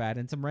 okay, that's bad.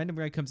 And some random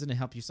guy comes in to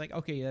help you. It's like,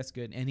 okay, that's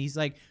good. And he's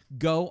like,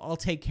 go, I'll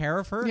take care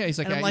of her. Yeah, he's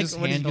like, and I'm just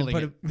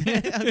handling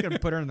it. I'm going to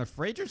put her in the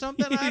fridge or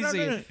something? I don't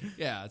know.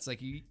 Yeah, it's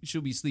like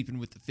she'll be sleeping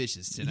with the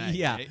fishes tonight.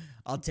 Yeah, right?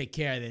 I'll take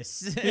care of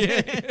this.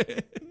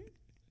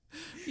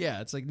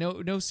 Yeah, it's like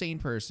no sane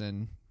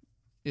person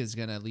is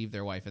going to leave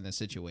their wife in this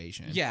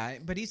situation. Yeah,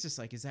 but he's just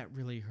like, is that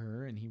really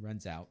her? And he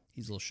runs out.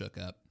 He's a little shook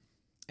up.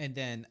 And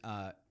then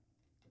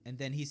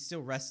he's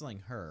still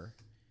wrestling her,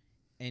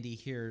 and he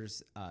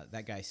hears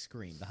that guy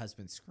scream, the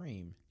husband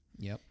scream.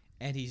 Yep.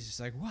 And he's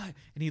just like, what?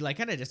 And he like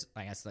kind of just,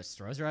 I guess,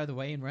 throws her out of the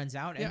way and runs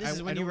out. And Yeah, this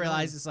is when I you don't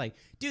realize know. it's like,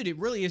 dude, it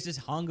really is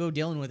just Hongo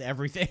dealing with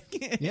everything.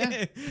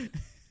 Yeah.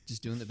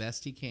 Just doing the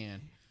best he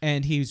can.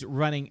 And he's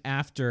running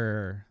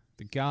after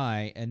the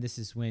guy, and this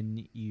is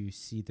when you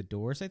see the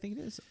doors, I think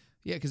it is.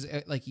 Yeah, because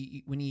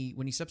when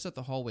he steps out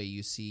the hallway,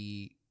 you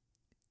see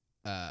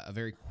a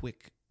very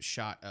quick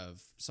shot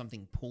of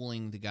something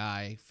pulling the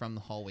guy from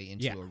the hallway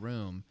into a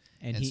room,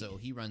 and so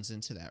he runs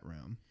into that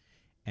room.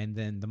 And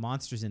then the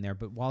monster's in there,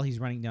 but while he's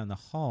running down the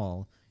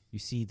hall, you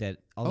see that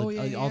all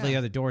the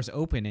other doors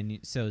open, and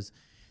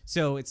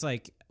so it's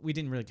like we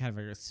didn't really kind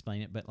of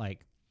explain it, but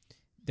like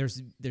there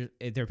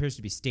appears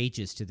to be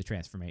stages to the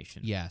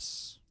transformation.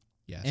 Yes,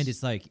 and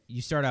it's like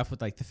you start off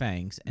with like the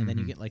fangs, and then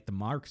you get like the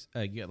marks,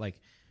 you get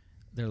like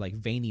they're like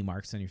veiny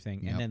marks on your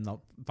thing, and then the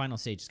final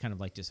stage is kind of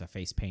like just a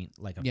face paint,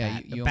 like a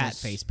bat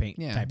face paint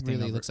type thing.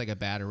 Really looks like a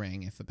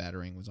batarang if a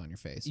batarang was on your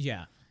face.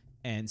 Yeah,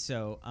 and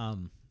so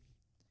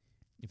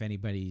if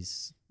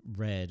anybody's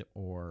read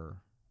or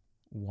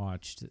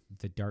watched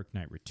The Dark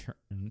Knight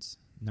Returns,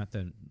 not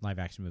the live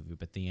action movie,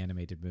 but the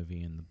animated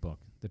movie in the book,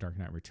 The Dark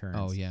Knight Returns.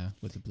 Oh yeah,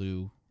 with the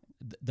blue.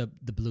 The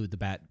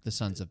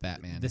Sons of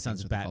Batman. The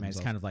Sons of Batman is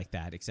kind of like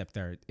that, except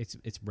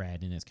it's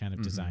red and it's kind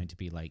of designed to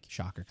be like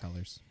shocker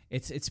colors.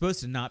 It's supposed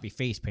to not be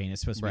face paint.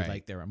 It's supposed to be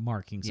like there are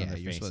markings on their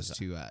you're faces. supposed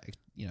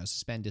to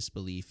suspend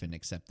disbelief and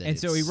accept that. And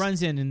so he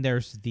runs in, and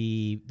there's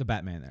the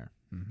Batman there.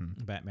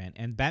 Mm-hmm. Batman,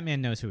 and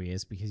Batman knows who he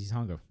is because he's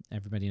Hongo.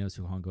 Everybody knows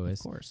who Hongo is,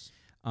 of course.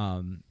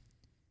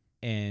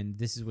 And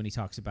this is when he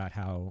talks about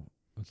how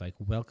like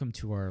welcome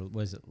to our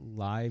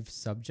live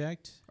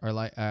subject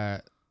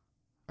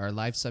our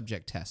live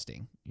subject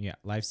testing. Yeah,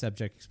 live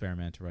subject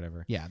experiment or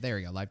whatever. Yeah, there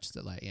we go.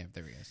 Yeah,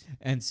 there we go.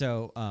 And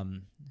so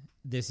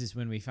this is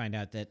when we find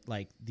out that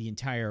like the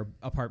entire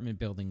apartment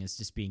building is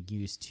just being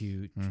used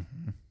to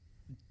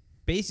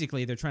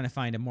basically they're trying to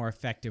find a more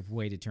effective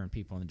way to turn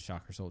people into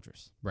shocker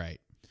soldiers.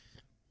 Right.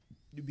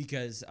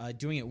 Because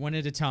doing it one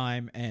at a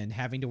time and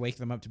having to wake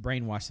them up to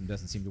brainwash them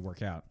doesn't seem to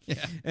work out.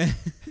 Yeah.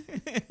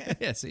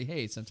 Yeah. See,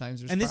 hey, sometimes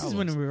there's. And this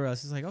problems. is when we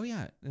realized it's like, oh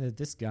yeah,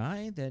 this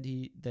guy that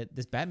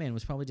this Batman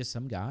was probably just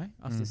some guy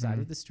off the side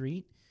of the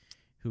street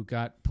who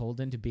got pulled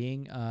into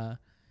being.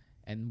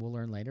 And we'll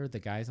learn later the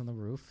guys on the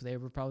roof, they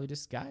were probably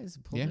just guys.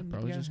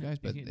 Probably just guys,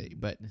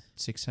 but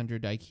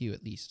 600 IQ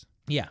at least.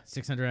 Yeah,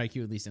 600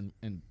 IQ at least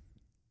in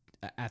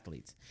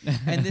athletes.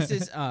 And this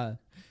is.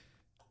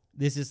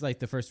 This is like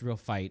the first real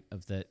fight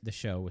of the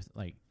show with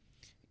like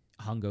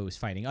Hongo is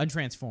fighting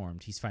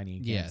untransformed. He's fighting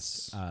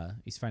against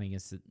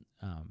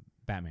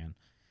Batman.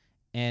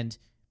 And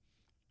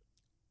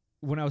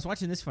when I was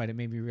watching this fight, it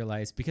made me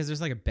realize because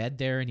there's like a bed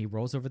there and he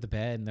rolls over the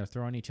bed and they're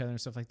throwing each other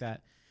and stuff like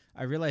that.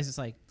 I realized it's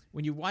like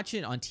when you watch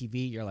it on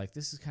TV, you're like,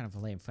 this is kind of a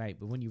lame fight.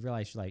 But when you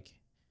realize you're like,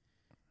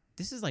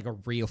 this is like a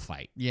real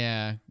fight.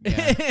 Yeah.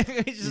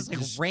 It's just like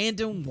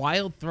random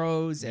wild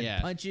throws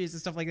and punches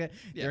and stuff like that.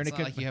 Yeah, it's not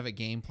like you have a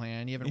game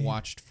plan. You haven't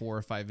watched 4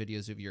 or 5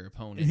 videos of your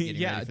opponent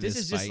getting ready for this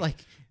is fight. just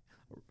like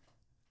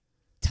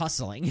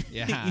tussling.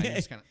 Yeah, you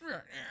just kind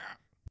of.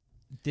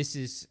 This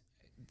is,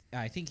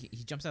 I think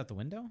he jumps out the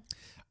window.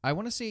 I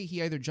want to say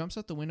he either jumps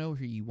out the window or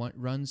he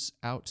runs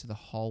out to the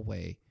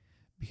hallway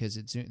because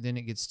then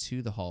it gets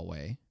to the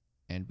hallway.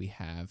 And we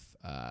have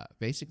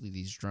basically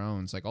these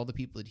drones, like all the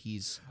people that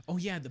he's. Oh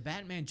yeah, the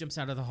Batman jumps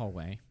out of the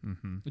hallway,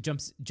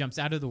 jumps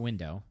out of the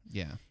window.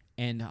 Yeah,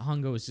 and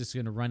Hongo is just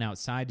going to run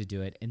outside to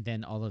do it, and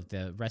then all of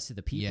the rest of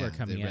the people are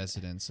coming. The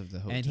residents of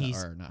the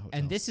hotel, or not hotel.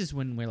 And this is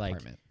when we're like,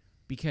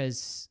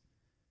 because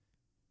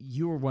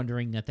you were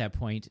wondering at that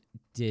point,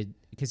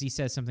 because he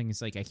says something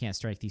is like, I can't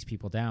strike these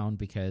people down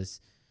because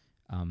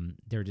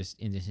they're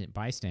just innocent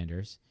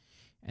bystanders.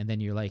 And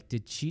then you're like,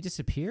 did she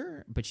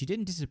disappear? But she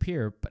didn't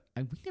disappear. But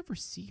we never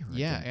see her.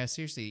 again. Yeah.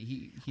 Seriously,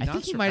 he I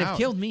think he might have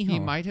killed Miho. He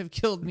might have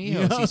killed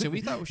Miho. So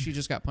we thought she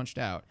just got punched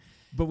out,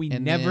 but we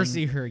never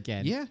see her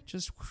again. Yeah,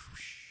 just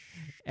whoosh.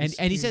 And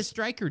he says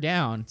strike her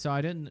down, so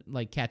I didn't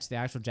like catch the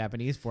actual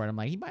Japanese for it. I'm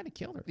like, he might have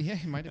killed her. Yeah,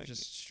 he might have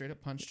just straight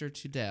up punched her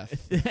to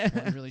death.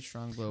 One really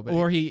strong blow. But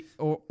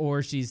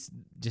Or she's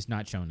just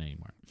not shown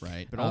anymore.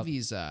 right. But all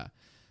these,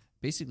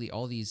 basically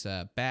all these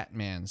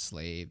Batman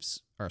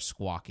slaves are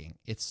squawking.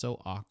 It's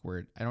so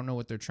awkward. I don't know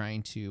what they're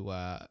trying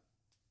to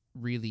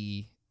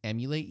really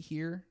emulate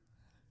here,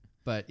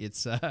 but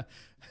it's like...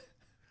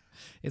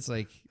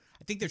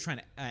 I think they're trying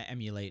to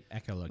emulate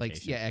echolocation.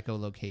 Like, yeah,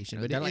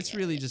 echolocation. But They're it's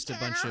really just a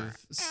bunch of...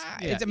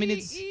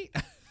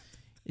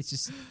 It's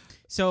just...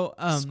 So...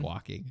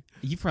 squawking.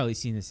 You've probably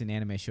seen this in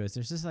anime shows.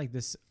 There's just like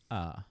this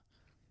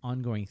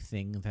ongoing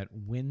thing that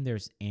when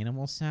there's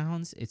animal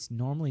sounds, it's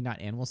normally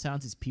not animal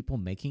sounds. It's people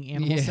making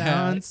animal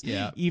sounds.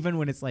 Yeah. Even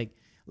when it's like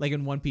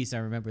in One Piece, I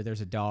remember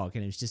there's a dog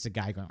and it's just a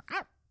guy going...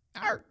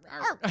 Arr,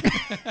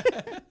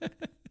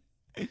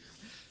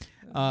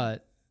 arr.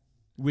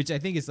 Which I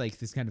think is like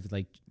this kind of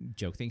like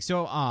joke thing.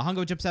 So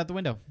Hongo jumps out the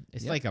window.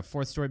 It's like a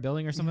 4th story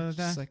building or something like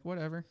that. It's like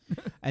whatever.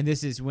 And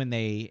this is when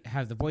they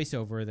have the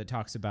voiceover that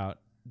talks about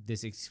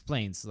this,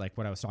 explains like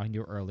what I was talking to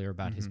you earlier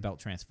about his belt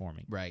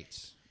transforming. Right.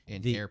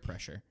 And The air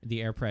pressure.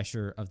 The air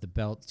pressure of the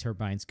belt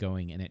turbines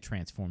going, and it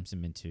transforms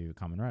him into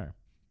Kamen Rider.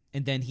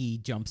 And then he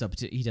jumps up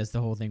he does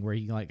the whole thing where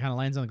he like kind of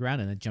lands on the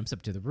ground and then jumps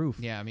up to the roof.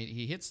 Yeah, I mean,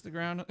 he hits the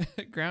ground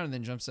and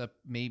then jumps up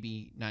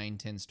maybe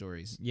 9-10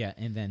 stories. Yeah,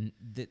 and then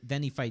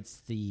then he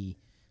fights the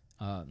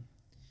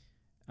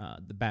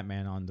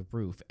Batman on the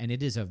roof, and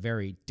it is a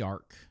very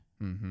dark,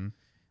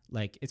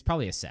 like it's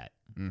probably a set.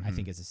 I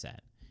think it's a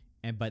set,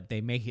 but they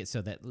make it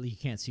so that you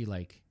can't see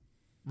like,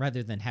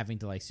 rather than having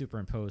to like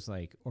superimpose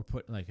like or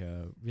put like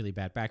a really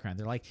bad background,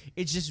 they're like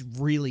it's just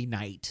really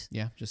night.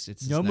 Yeah, just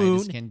it's no as moon,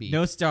 night as can be.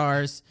 No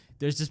stars.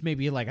 There's just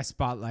maybe like a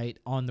spotlight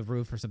on the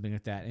roof or something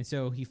like that, and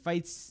so he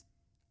fights,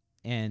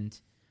 and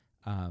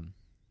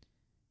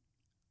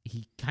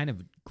he kind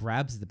of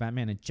grabs the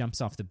Batman and jumps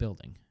off the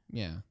building.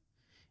 Yeah.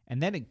 And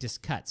then it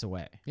just cuts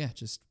away. Yeah,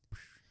 just...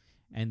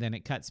 And then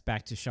it cuts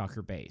back to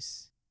Shocker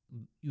Base.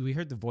 We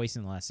heard the voice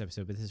in the last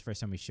episode, but this is the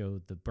first time we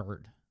showed the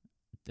bird,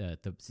 the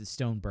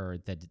stone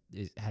bird that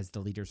has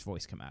the leader's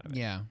voice come out of it.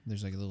 Yeah,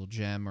 there's like a little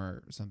gem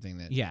or something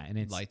that and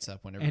it lights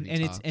up whenever and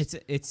he talks.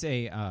 it's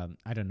a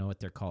I don't know what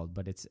they're called,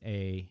 but it's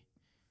like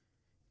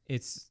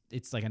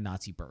a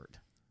Nazi bird.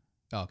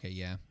 Oh, okay,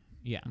 yeah.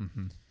 Yeah.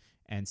 Mm-hmm.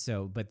 And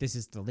so, but this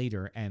is the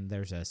leader, and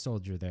there's a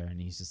soldier there,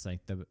 and he's just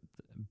like, the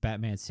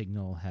Batman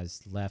signal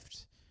has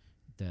left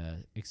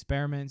the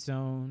experiment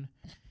zone.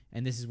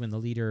 And this is when the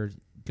leader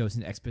goes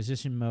into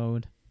exposition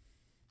mode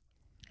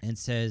and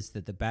says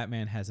that the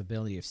Batman has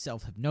ability of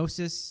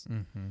self-hypnosis,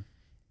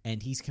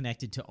 and he's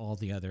connected to all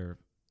the other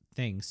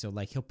things. So,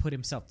 like, he'll put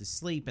himself to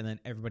sleep, and then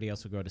everybody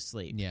else will go to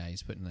sleep. Yeah,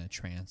 he's putting a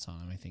trance on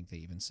him, I think they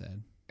even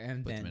said.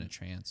 And Put then, them in a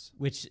trance.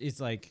 which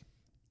is like,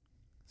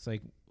 it's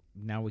like,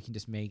 now we can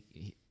just make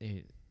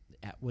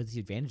with the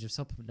advantage of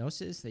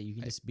self-hypnosis that you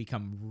can just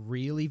become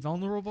really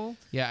vulnerable.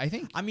 Yeah, I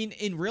think... I mean,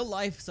 in real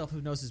life,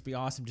 self-hypnosis would be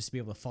awesome just to be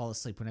able to fall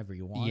asleep whenever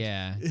you want.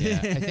 Yeah.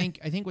 I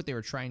think what they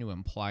were trying to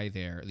imply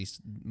there, at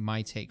least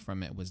my take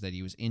from it, was that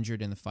he was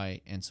injured in the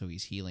fight, and so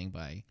he's healing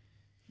by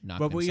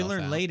knocking But what you himself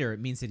learn out. later,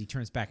 it means that he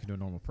turns back into a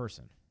normal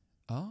person.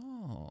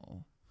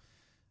 Oh.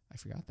 I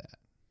forgot that.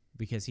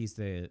 Because he's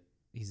the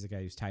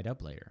guy who's tied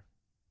up later.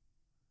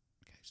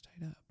 Guy's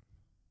tied up.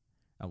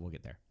 Oh, we'll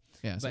get there.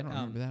 Yeah, so I But, don't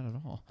remember that at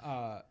all.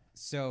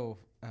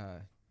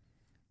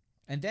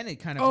 And then it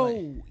kind of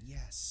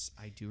yes,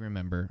 I do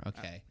remember.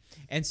 Okay.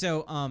 and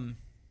so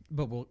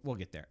but we'll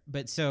get there.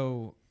 But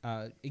so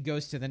it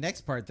goes to the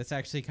next part that's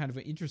actually kind of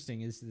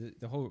interesting is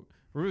the whole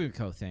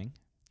Ruriko thing.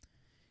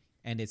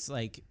 And it's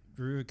like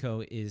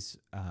Ruriko is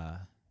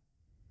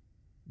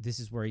this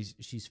is where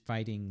she's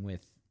fighting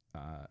with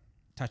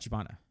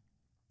Tachibana.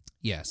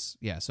 Yes.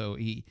 Yeah, so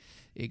it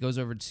goes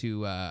over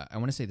to I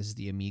want to say this is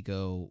the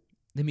Amigo.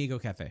 The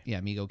Migo Cafe. Yeah,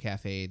 Amigo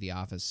Cafe, the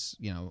office,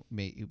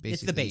 basically.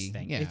 It's the base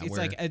thing. Yeah, it's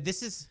like,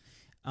 this is,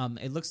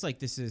 it looks like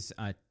this is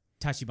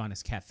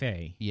Tachibana's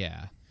Cafe.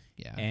 Yeah,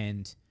 yeah.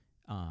 And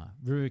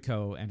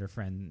Ruriko and her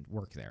friend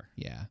work there.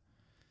 Yeah.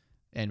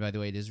 And by the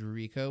way, it is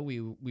Ruriko. We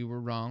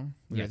were wrong.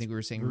 Yes. I think we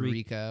were saying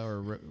Rurika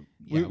or...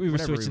 we were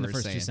whatever switching we the were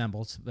first saying.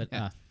 assembled. But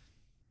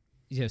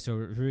so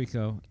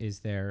Ruriko is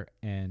there,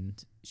 and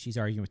she's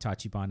arguing with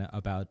Tachibana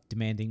about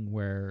demanding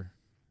where...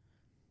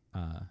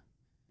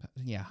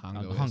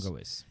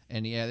 Hongo is.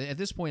 And yeah, at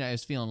this point, I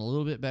was feeling a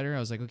little bit better. I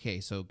was like, okay,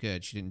 so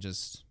good. She didn't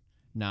just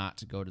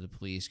not go to the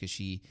police because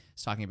she's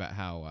talking about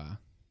how.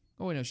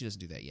 Oh, no, she doesn't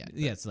do that yet. But,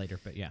 Yeah, it's later,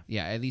 but yeah.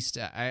 Yeah, at least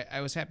I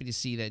was happy to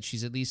see that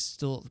she's at least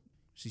still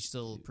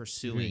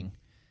pursuing.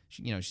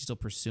 She's still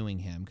pursuing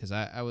him because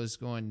I was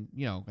going.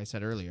 I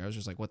said earlier, I was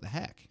just like, what the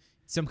heck?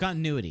 Some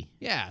continuity.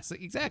 Yeah, so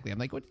exactly. I'm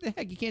like, what the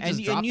heck? You can't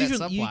just drop that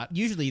subplot.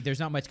 Usually, there's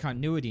not much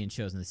continuity in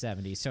shows in the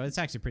 70s, so it's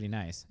actually pretty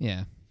nice.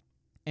 Yeah.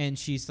 And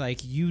she's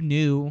like, you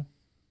knew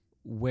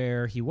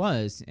where he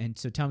was, and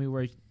so tell me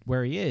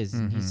where he is.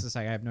 And he's just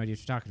like, I have no idea what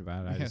you're talking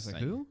about. I was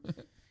like, who?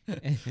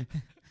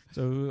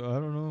 So I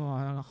don't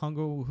know,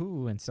 Hongo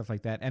who and stuff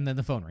like that. And then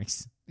the phone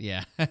rings.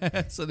 Yeah.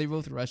 So they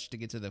both rush to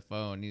get to the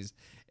phone.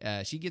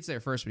 She gets there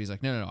first, but he's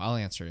like, no, I'll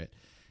answer it.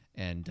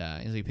 And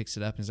he picks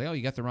it up and he's like, oh,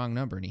 you got the wrong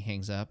number. And he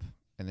hangs up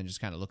and then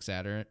just kind of looks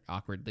at her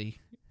awkwardly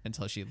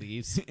until she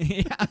leaves.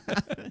 Yeah.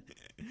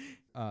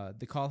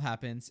 The call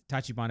happens.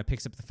 Tachibana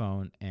picks up the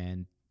phone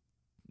and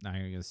I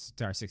guess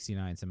star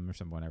 69 some or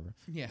whatever.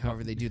 Yeah,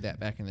 however they do that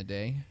back in the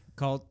day.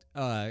 Called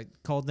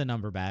the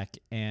number back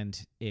and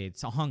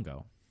it's a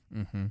Hongo.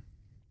 Mm-hmm.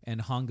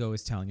 And Hongo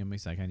is telling him,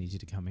 he's like, I need you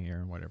to come here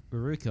and whatever.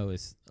 Ruiko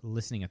is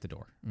listening at the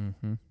door.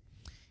 Mm-hmm. And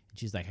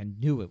she's like, I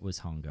knew it was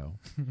Hongo.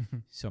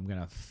 So I'm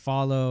going to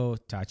follow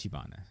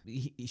Tachibana.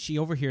 She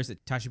overhears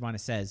that Tachibana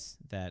says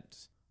that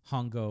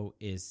Hongo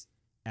is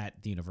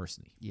at the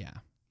university. Yeah.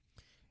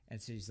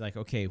 And so she's like,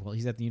 okay, well,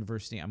 he's at the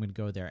university. I'm going to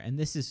go there. And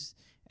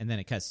then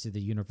it cuts to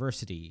the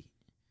university.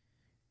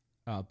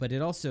 But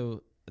it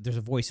also, there's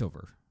a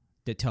voiceover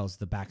that tells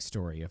the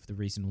backstory of the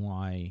reason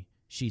why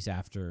she's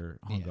after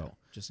Hongo. Yeah,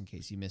 just in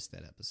case you missed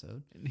that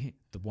episode.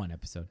 The one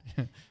episode.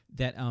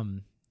 That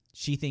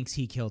she thinks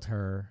he killed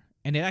her.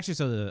 And it actually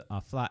shows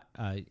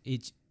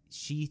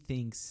she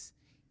thinks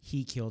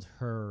he killed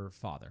her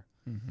father.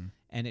 Mm-hmm.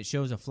 And it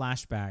shows a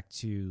flashback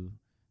to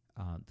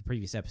the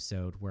previous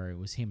episode where it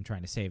was him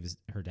trying to save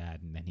her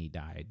dad and then he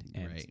died.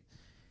 Right.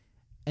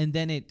 And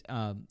then it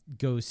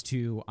goes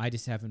to, I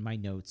just have in my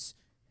notes,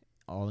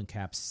 all in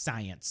caps,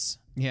 science.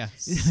 Yeah,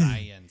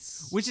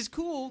 science. Which is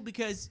cool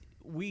because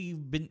we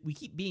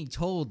keep being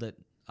told that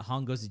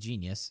Hongo's a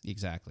genius.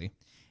 Exactly.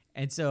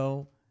 And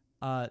so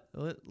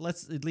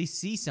let's at least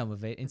see some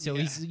of it. And so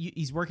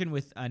he's working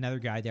with another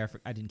guy there.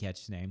 I didn't catch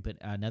his name, but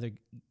another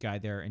guy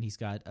there, and he's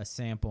got a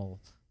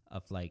sample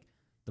of like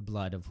the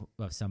blood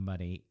of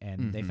somebody,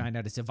 and they find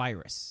out it's a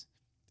virus.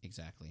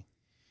 Exactly.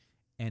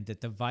 And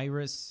that the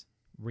virus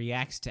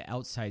reacts to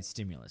outside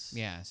stimulus.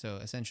 Yeah, so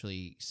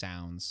essentially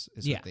sounds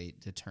is what they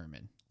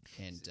determine.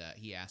 And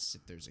he asks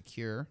if there's a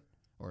cure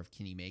or if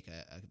can he make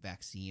a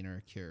vaccine or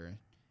a cure.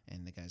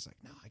 And the guy's like,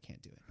 no, I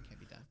can't do it. It can't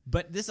be done.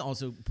 But this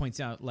also points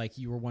out, like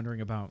you were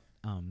wondering about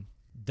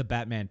the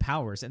Batman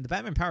powers. And the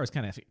Batman powers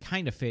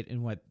kind of fit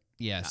in what...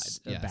 Yes.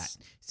 Bat.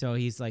 So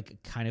he's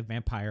like kind of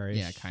vampire-ish.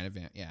 Yeah, kind of.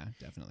 Yeah,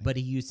 definitely. But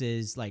he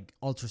uses like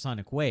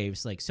ultrasonic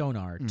waves, like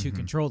sonar, to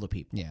control the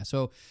people. Yeah.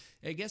 So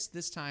I guess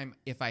this time,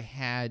 if I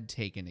had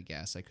taken a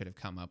guess, I could have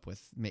come up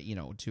with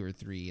 2 or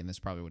 3, and this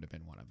probably would have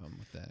been one of them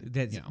with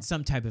That's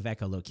some type of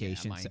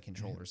echolocation, mind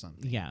control or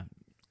something. Yeah.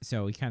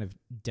 So he kind of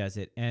does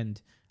it,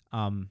 and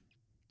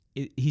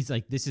he's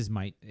like, "This is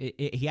my."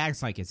 He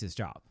acts like it's his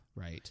job,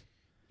 right?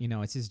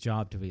 It's his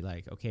job to be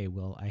like, okay,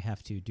 well, I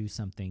have to do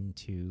something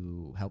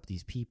to help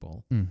these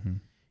people. Mm-hmm.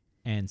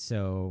 And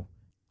so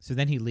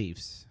then he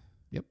leaves.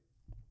 Yep.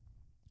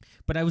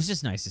 But it was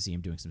just nice to see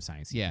him doing some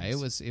science. Yeah, it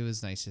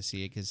was nice to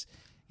see it because,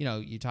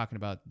 you're talking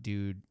about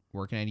dude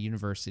working at a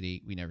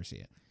university. We never see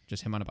it.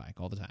 Just him on a bike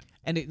all the time.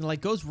 And it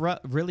like goes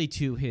really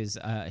to his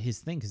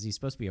thing because he's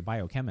supposed to be a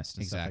biochemist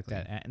and stuff like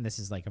that. And this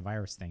is like a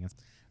virus thing.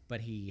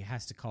 But he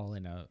has to call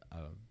in a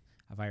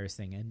virus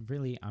thing. And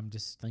really, I'm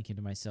just thinking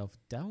to myself,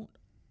 don't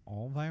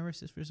all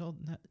viruses result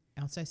in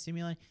outside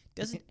stimuli?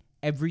 Doesn't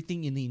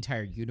everything in the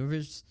entire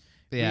universe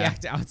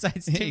react to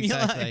outside stimuli?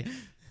 Exactly.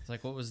 It's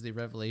like, what was the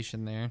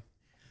revelation there?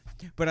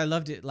 But I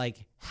loved it,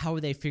 like how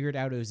they figured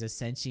out it was a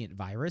sentient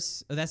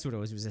virus. Oh, that's what it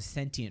was. It was a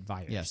sentient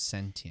virus. Yeah,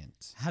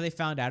 sentient. How they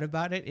found out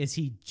about it is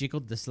he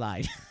jiggled the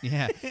slide.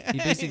 Yeah,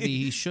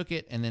 he shook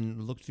it and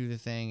then looked through the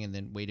thing and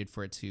then waited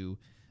for it to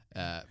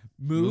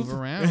move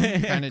around,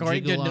 kind of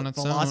jiggle on its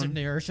own. Velocity,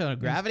 inertia, and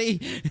gravity.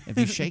 If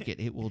you shake it,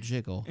 it will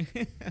jiggle.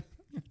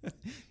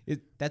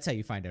 That's how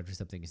you find out if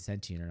something is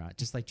sentient or not,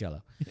 just like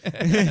Jell-O.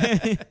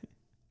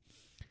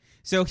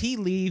 So he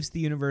leaves the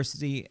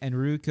university, and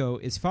Ruiko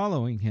is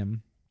following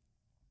him.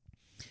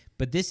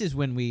 But this is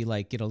when we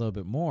like get a little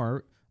bit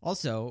more.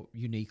 Also,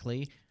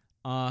 uniquely,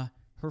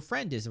 her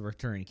friend is a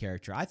returning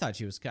character. I thought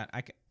she was kind.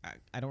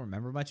 I don't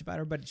remember much about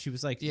her, but she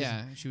was like,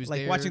 she was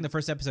like there. Watching the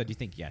first episode. You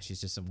think,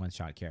 she's just a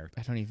one-shot character.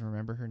 I don't even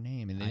remember her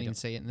name, and they didn't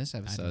say it in this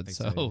episode. I don't think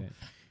so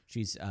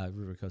she's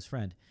Ruiko's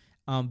friend,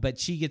 but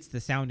she gets the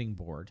sounding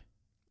board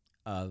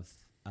of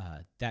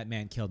that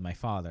man killed my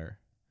father.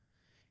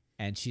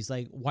 And she's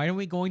like, why aren't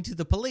we going to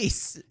the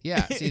police?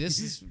 Yeah, see, this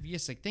is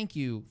like, thank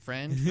you,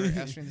 friend, for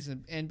answering this.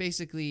 And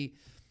basically,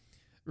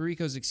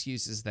 Ruriko's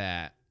excuse is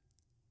that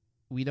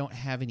we don't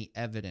have any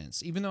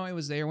evidence. Even though I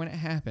was there when it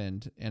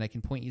happened, and I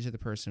can point you to the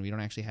person, we don't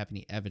actually have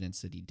any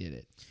evidence that he did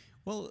it.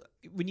 Well,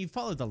 when you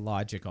follow the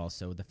logic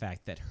also, the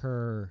fact that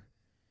her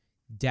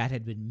dad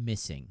had been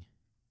missing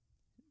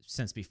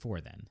since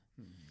before then.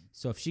 Mm-hmm.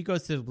 So if she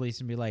goes to the police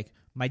and be like,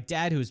 my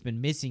dad who's been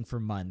missing for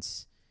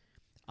months,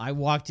 I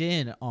walked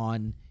in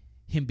on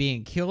him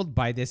being killed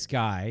by this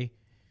guy,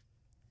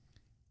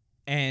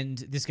 and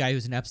this guy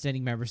who's an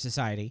upstanding member of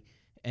society,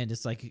 and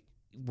it's like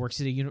works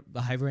at a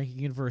high-ranking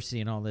university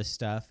and all this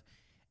stuff,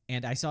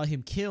 and I saw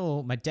him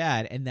kill my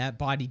dad, and that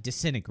body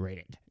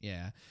disintegrated.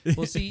 Yeah.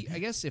 Well, see, I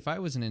guess if I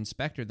was an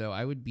inspector, though,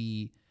 I would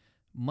be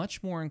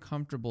much more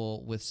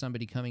uncomfortable with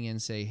somebody coming in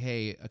and say,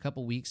 hey, a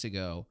couple weeks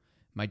ago,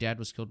 my dad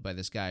was killed by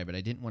this guy, but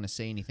I didn't want to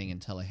say anything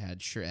until I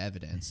had sure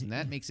evidence, and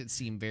that makes it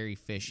seem very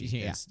fishy.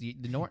 Yeah.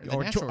 The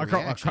natural a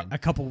reaction. a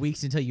couple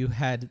weeks until you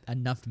had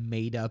enough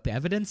made up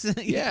evidence.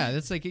 Yeah,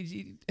 that's like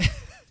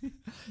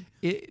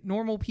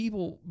normal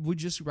people would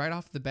just right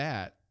off the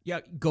bat.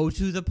 Yeah, go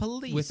to the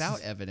police Without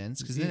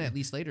evidence, because then at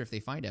least later, if they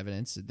find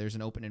evidence, there's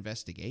an open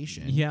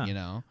investigation. Yeah. You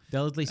know?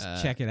 They'll at least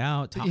check it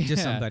out, talk to yeah.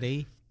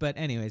 somebody. But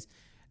anyways,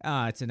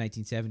 it's the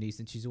 1970s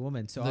and she's a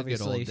woman, so The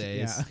obviously, good old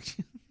days.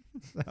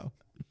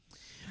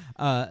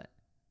 Yeah.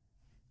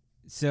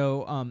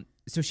 So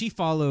she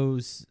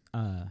follows.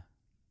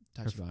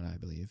 Tachibana, I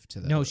believe.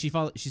 To the No, she's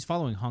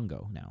following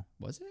Hongo now.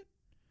 Was it?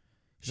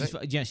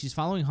 She's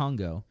following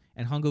Hongo,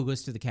 and Hongo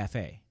goes to the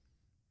cafe.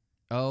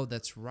 Oh,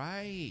 that's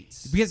right.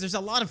 Because there's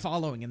a lot of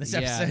following in this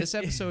episode. Yeah, this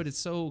episode is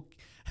so.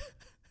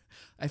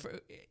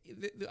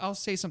 I'll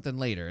say something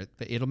later,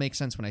 but it'll make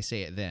sense when I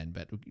say it then.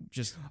 But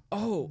just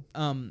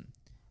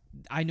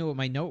I know what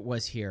my note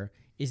was here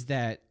is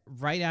that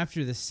right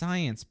after the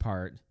science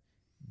part,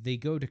 they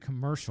go to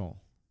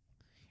commercial,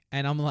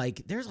 and I'm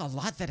like, there's a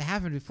lot that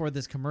happened before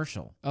this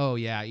commercial. oh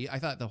yeah, I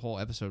thought the whole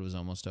episode was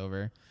almost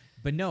over.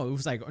 But no, it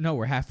was like, no,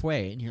 we're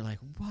halfway, and you're like,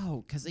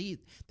 whoa, because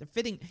they're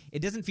fitting.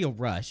 It doesn't feel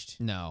rushed,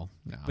 No.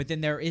 but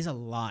then there is a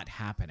lot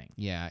happening.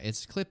 Yeah,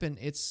 it's clipping.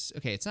 It's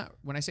okay. It's not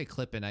when I say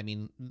clipping, I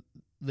mean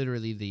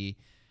literally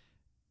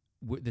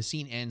the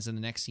scene ends and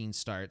the next scene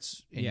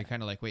starts, and you're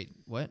kind of like, wait,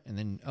 what? And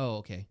then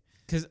okay,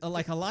 Because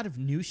like a lot of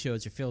news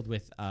shows are filled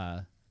with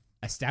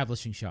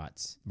establishing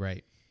shots,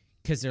 right.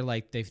 because they're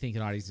like they think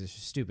an audience is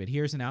stupid.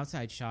 Here's an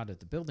outside shot of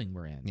the building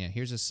we're in. Yeah,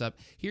 here's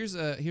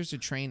a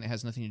train that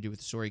has nothing to do with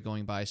the story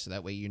going by, so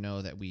that way you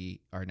know that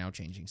we are now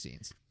changing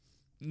scenes.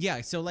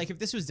 Yeah, so like if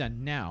this was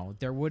done now,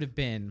 there would have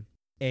been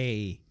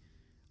a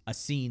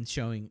scene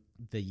showing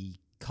the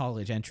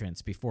college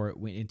entrance before it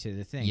went into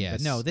the thing. Yes.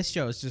 But no, this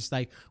show is just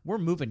like we're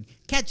moving.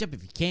 Catch up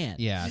if you can.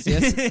 Yeah,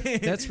 see,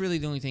 that's really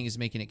the only thing is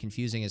making it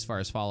confusing as far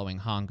as following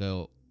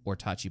Hongo or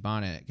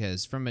Tachibana,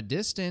 because from a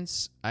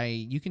distance,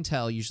 you can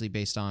tell usually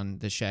based on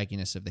the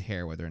shagginess of the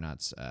hair whether or not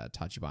it's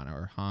Tachibana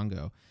or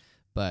Hongo.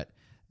 But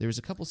there was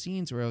a couple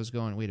scenes where I was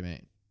going, wait a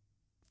minute.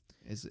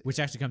 Which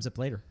actually comes up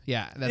later.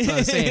 Yeah, that's what I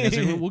was saying.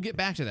 So we'll get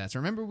back to that. So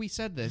remember we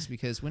said this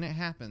because when it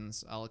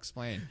happens, I'll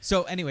explain.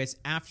 So anyways,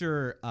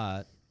 after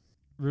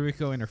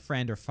Ruriko and her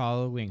friend are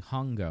following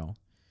Hongo,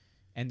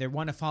 and they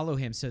want to follow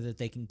him so that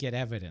they can get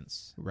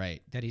evidence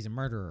Right. that he's a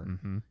murderer,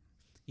 Mm-hmm.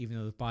 even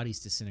though the body's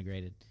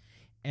disintegrated.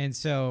 And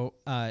so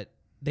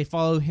they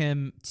follow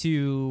him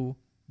to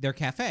their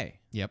cafe.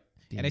 Yep.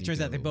 And it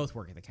turns out they both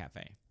work at the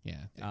cafe.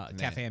 Yeah.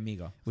 Cafe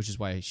Amigo. Which is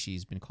why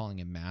she's been calling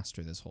him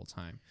master this whole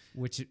time.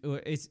 Which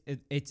it's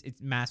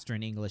master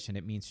in English, and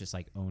it means just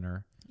like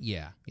owner.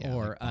 Yeah.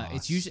 Or like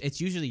it's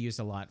usually used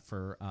a lot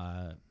for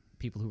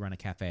people who run a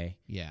cafe.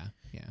 Yeah.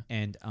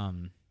 And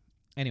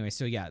anyway,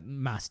 so yeah,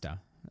 Masta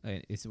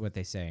is what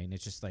they say, and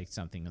it's just like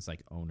something that's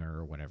like owner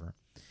or whatever.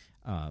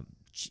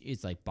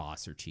 It's like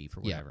boss or chief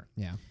or whatever.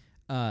 Yeah.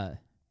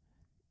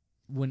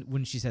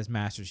 When she says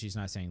master, she's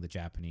not saying the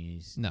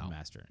Japanese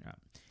master. No.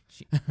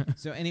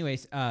 So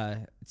anyways,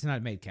 it's not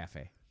a maid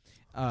cafe.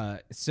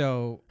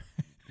 So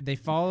they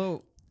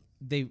follow.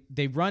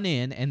 They run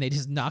in and they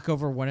just knock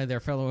over one of their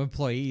fellow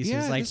employees.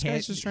 Yeah, who's like, this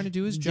guy's just trying to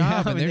do his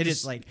job, and and they they're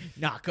just like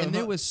knock him. And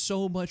there was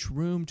so much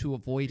room to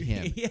avoid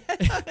him. Yeah.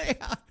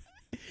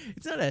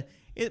 It's not a.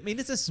 I mean,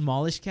 it's a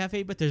smallish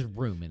cafe, but there's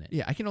room in it.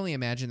 Yeah, I can only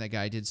imagine that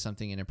guy did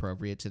something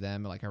inappropriate to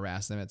them, like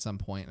harass them at some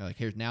point. Like,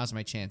 here, now's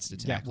my chance to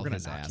tackle we're gonna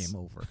his knock ass. him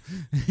over.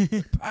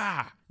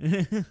 Ah!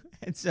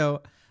 And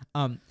so,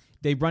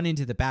 they run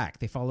into the back.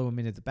 They follow him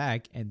into the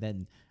back, and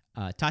then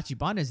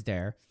Tachibana's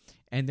there,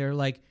 and they're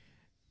like,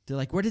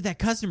 where did that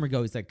customer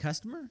go? He's like,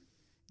 customer?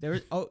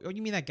 Oh,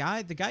 you mean that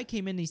guy? The guy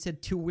came in and he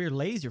said 2 weird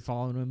ladies are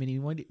following him, and he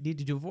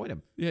needed to avoid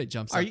him. Yeah,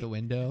 jumps out the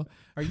window.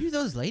 Are you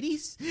those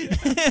ladies?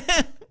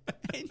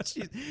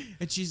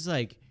 and she's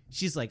like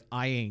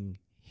eyeing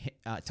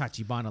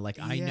Tachibana like,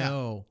 I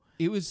know.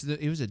 It was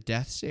a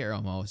death stare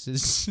almost.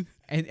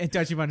 and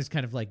Tachibana's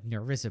kind of like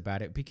nervous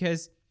about it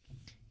because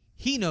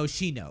he knows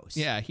she knows.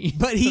 Yeah,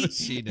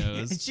 she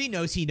knows. And she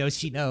knows he knows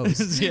she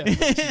knows. Yeah,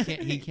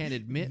 he can't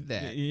admit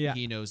that. Yeah.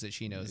 He knows that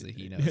she knows that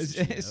he knows.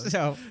 That she knows.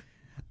 So,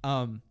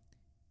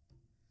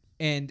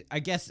 and I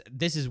guess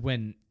this is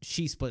when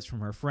she splits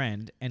from her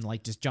friend and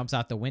like just jumps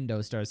out the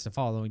window, starts to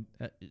follow.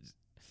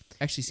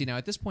 Actually, see, now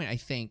at this point, I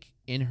think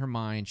in her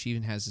mind, she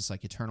even has this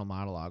like eternal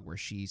monologue where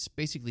she's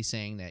basically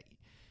saying that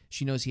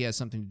she knows he has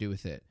something to do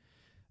with it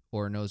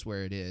or knows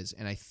where it is.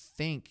 And I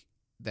think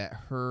that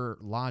her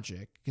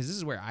logic, because this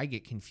is where I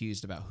get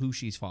confused about who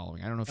she's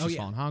following. I don't know if she's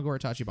following Hongo or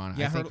Tachibana.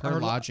 Yeah, I think her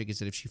logic is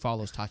that if she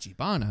follows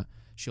Tachibana,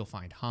 she'll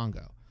find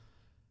Hongo.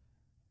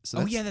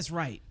 So that's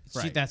right.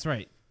 That's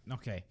right.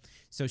 Okay.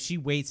 So she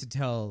waits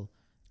until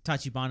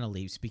Tachibana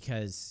leaves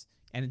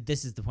and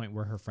this is the point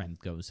where her friend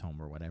goes home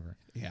or whatever.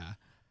 Yeah.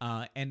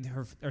 And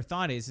her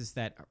thought is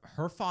that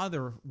her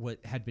father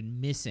had been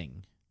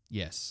missing.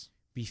 Yes.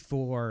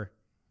 Before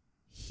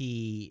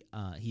he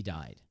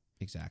died.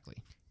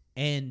 Exactly.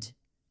 And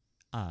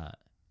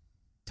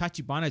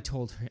Tachibana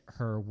told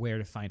her where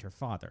to find her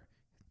father.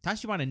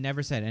 Tachibana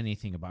never said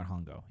anything about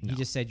Hongo. He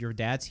just said, your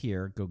dad's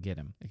here, go get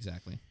him.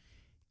 Exactly.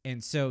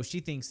 And so she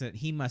thinks that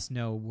he must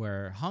know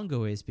where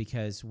Hongo is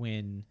because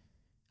when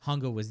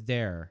Hongo was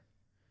there,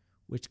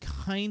 which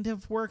kind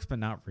of works, but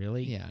not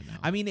really. Yeah, no.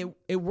 I mean,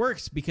 it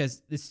works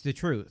because it's the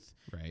truth.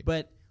 Right.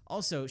 But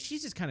also,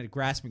 she's just kind of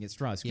grasping at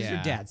straws because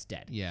your dad's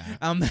dead. Yeah.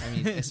 I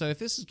mean, so if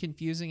this is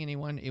confusing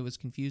anyone, it was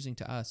confusing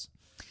to us.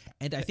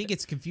 And I think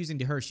it's confusing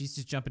to her. She's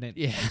just jumping at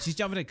she's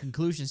jumping at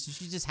conclusions. So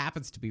she just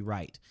happens to be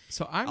right.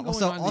 So I'm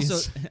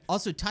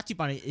also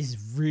Tachibana is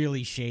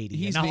really shady.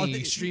 He's being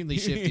extremely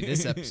shifty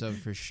this episode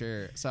for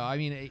sure. So I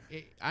mean,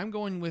 I'm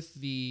going with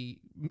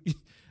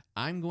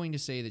I'm going to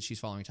say that she's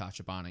following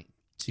Tachibana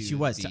to she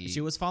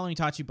was following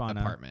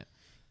Tachibana apartment,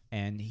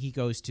 and he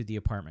goes to the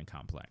apartment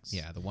complex.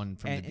 Yeah, the one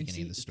from the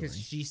beginning of the story. Because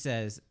she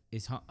says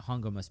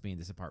Hongo must be in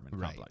this apartment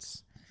right.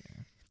 complex.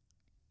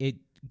 Yeah. It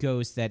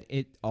goes that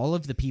all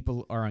of the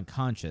people are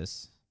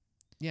unconscious.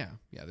 Yeah.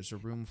 There's a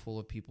room full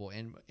of people,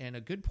 and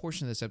a good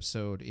portion of this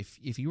episode,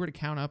 if you were to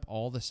count up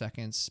all the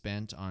seconds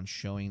spent on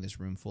showing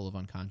this room full of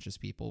unconscious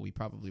people, we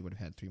probably would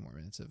have had 3 more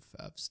minutes of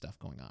stuff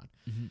going on.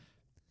 Mm-hmm.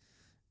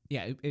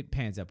 Yeah, it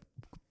pans up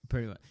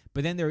pretty much.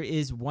 But then there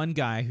is one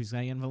guy who's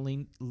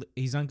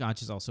he's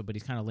unconscious also, but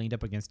he's kind of leaned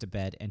up against a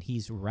bed, and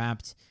he's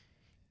wrapped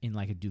in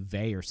like a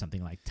duvet or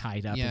something, like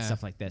tied up and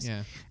stuff like this.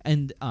 Yeah.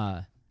 And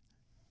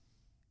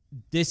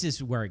this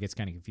is where it gets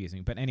kind of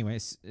confusing. But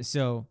anyways,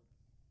 so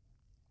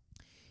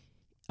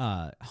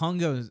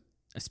Hongo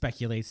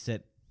speculates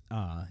that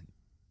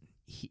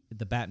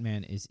the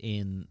Batman is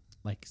in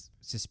like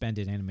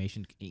suspended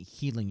animation,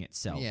 healing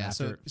itself. Yeah.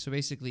 So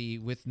basically,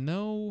 with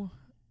no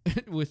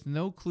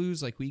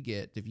clues like we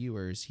get, the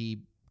viewers,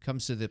 he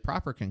comes to the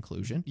proper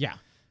conclusion. Yeah.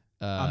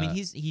 I mean,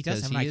 he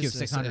does have an IQ of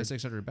 600.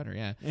 600 better,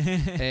 yeah.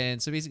 And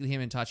so basically,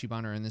 him and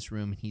Tachibana are in this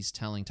room, and he's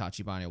telling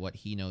Tachibana what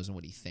he knows and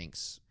what he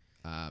thinks.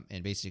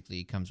 And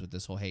basically comes with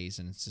this whole, hey, he's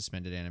in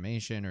suspended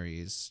animation, or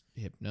he's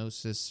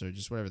hypnosis, or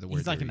just whatever the word.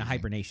 He's like in a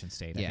hibernation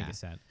state, I think it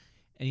said.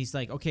 And he's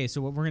like, okay, so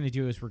what we're going to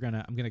do is I'm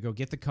going to go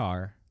get the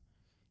car.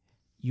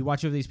 You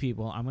watch over these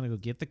people. I'm going to go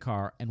get the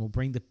car, and we'll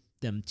bring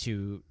them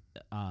to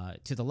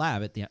the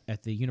lab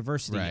at the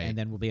university, right. And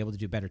then we'll be able to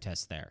do better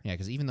tests there. Yeah,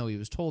 because even though he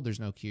was told there's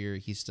no cure,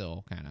 he's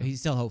still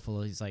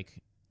hopeful. He's like,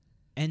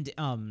 and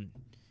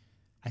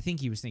I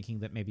think he was thinking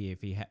that maybe if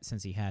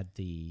since he had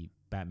the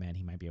Batman,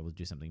 he might be able to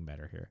do something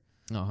better here.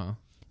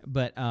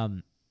 But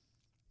and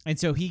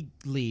so he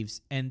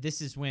leaves, and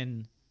this is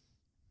when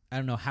I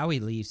don't know how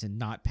he leaves and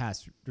not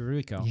past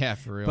Ruiko. Yeah,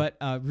 for real. But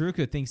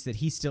Ruiko thinks that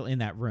he's still in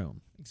that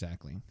room.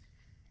 Exactly.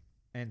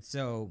 And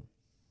so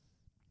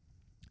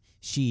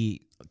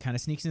she kind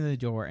of sneaks into the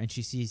door, and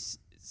she sees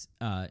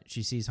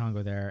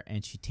Hongo there,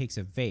 and she takes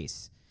a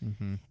vase.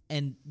 Mm-hmm.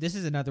 And this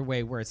is another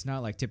way where it's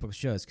not like typical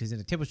shows, because in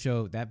a typical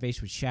show that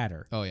vase would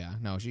shatter. Oh yeah,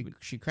 no,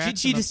 she cracks.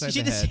 She just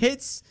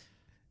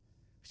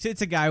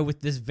hits a guy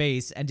with this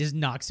vase and just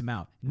knocks him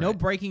out. No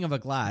breaking of a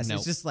glass. Nope.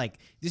 It's just like,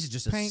 this is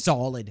just a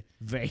solid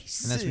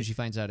vase. And that's when she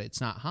finds out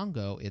it's not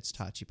Hongo, it's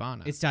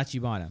Tachibana. It's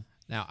Tachibana.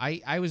 Now,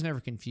 I was never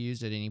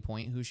confused at any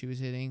point who she was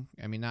hitting.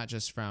 I mean, not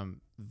just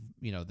from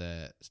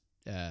the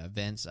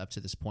vents up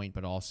to this point,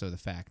 but also the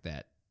fact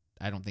that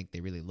I don't think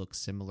they really look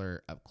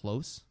similar up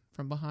close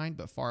from behind,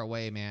 but far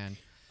away, man.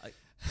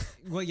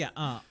 Well,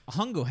 yeah,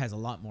 Hongo has a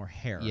lot more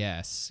hair.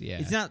 Yes, yeah.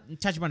 It's not,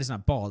 Tachibana's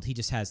not bald. He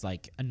just has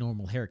like a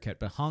normal haircut,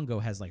 but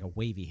Hongo has like a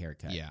wavy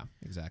haircut. Yeah,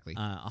 exactly.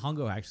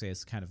 Hongo actually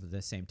has kind of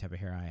the same type of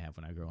hair I have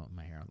when I grow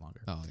my hair out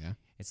longer. Oh, yeah.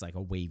 It's like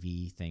a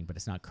wavy thing, but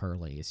it's not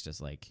curly. It's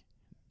just like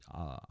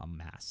a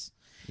mass.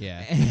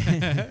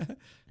 Yeah.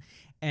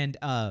 And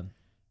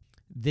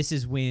this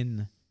is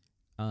when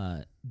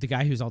the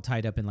guy who's all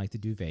tied up in like the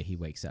duvet, he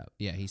wakes up.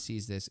 Yeah, he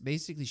sees this.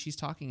 Basically, she's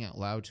talking out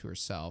loud to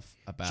herself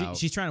about.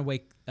 She's trying to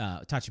wake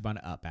Tachibana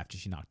up after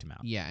she knocked him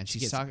out. Yeah, and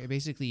she's talking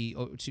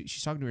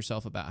to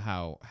herself about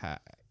how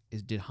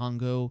did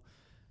Hongo,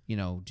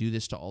 do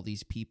this to all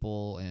these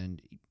people,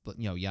 and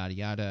yada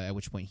yada. At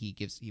which point he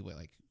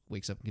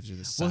wakes up and gives her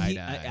the side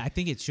eye. I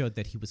think it showed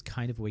that he was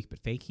kind of awake but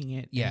faking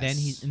it. Yes.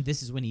 And then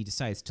this is when he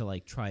decides to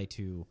like try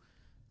to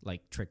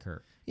like trick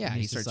her. Yeah,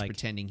 and he starts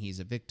pretending he's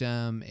a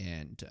victim,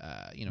 and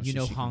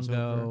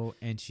Hongo,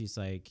 and she's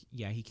like,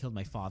 "Yeah, he killed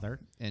my father,"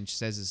 and she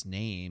says his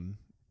name,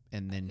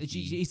 and then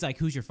he's like,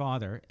 "Who's your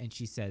father?" And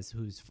she says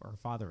who's her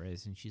father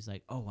is, and she's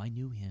like, "Oh, I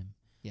knew him."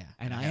 Yeah,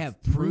 and I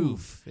have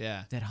proof.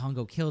 Yeah, that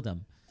Hongo killed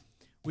him,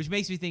 which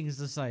makes me think is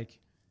just like,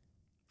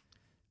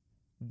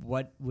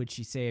 what would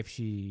she say if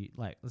she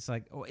like? It's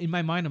like in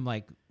my mind, I'm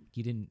like,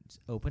 you didn't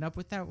open up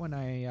with that when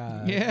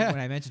I when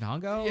I mentioned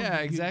Hongo. Yeah,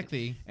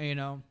 exactly.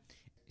 And,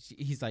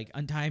 he's like,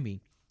 untie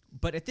me.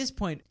 But at this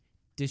point,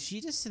 does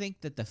she just think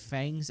that the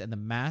fangs and the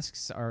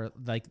masks are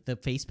like the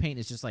face paint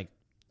is just like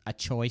a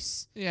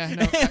choice? Yeah,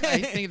 no, I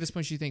think at this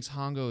point she thinks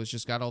Hongo has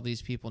just got all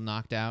these people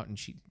knocked out, and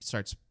she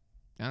starts,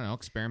 I don't know,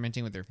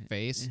 experimenting with their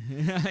face.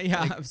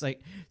 Yeah, I was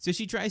like, so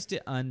she tries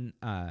to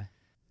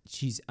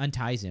she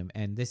unties him,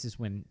 and this is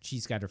when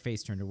she's got her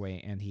face turned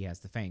away, and he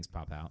has the fangs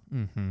pop out,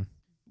 mm-hmm.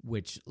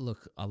 which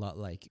look a lot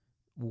like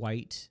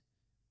white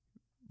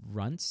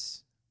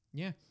runts,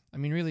 Yeah. I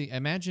mean, really,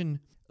 imagine.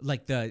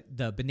 like the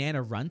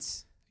banana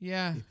runts.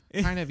 Yeah,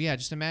 kind of. Yeah,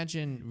 just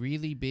imagine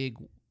really big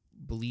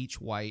bleach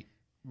white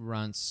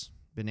runts,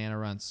 banana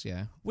runts.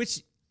 Yeah.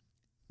 Which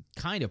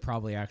kind of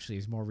probably actually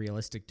is more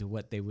realistic to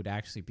what they would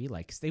actually be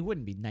like, because they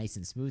wouldn't be nice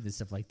and smooth and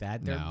stuff like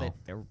that. No.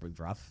 They're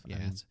rough. Yeah. I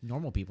mean,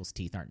 normal people's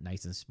teeth aren't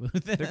nice and smooth.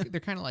 They're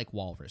kind of like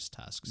walrus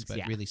tusks, but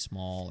Yeah. really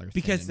small or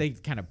because thin. they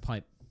kind of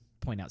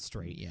point out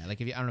straight. Yeah,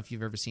 like I don't know if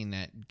you've ever seen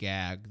that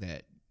gag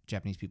that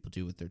Japanese people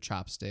do with their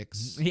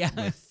chopsticks.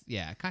 Yeah.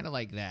 Yeah, kind of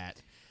like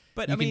that.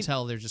 But You I mean, can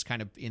tell they're just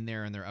kind of in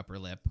there in their upper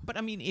lip. but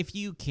I mean, if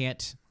you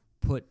can't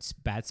put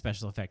bad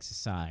special effects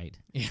aside,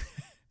 Yeah.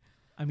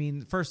 I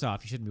mean, first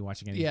off, you shouldn't be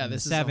watching anything Yeah, from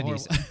this the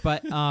is a 70s.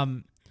 But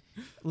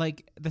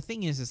like the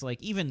thing is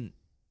like even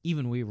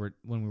when we were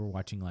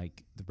watching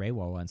like the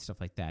Reiwa and stuff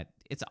like that,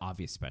 it's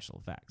obvious special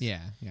effects. Yeah,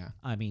 yeah.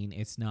 I mean,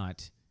 it's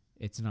not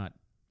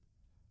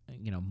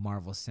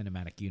Marvel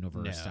Cinematic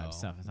Universe type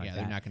stuff. It's like yeah,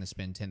 that. they're not going to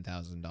spend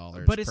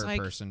 $10,000 But it's per like-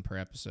 person per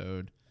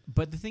episode.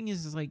 But the thing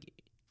is like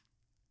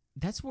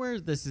that's where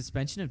the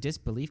suspension of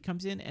disbelief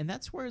comes in, and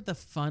that's where the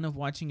fun of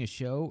watching a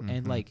show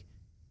and Mhm. like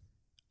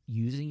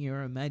using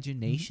your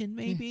imagination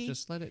maybe. Yeah,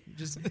 just let it.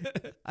 Just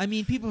I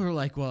mean, people are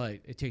like, well,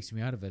 it takes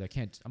me out of it. I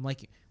can't. I'm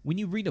like, when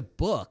you read a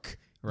book,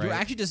 Right. you're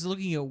actually just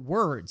looking at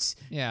words.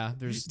 yeah.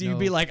 There's Do you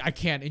be like, I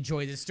can't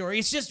enjoy this story.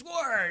 It's just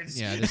words.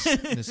 yeah.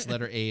 This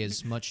letter A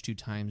is much 2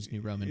 times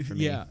New Roman for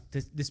me. Yeah,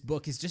 this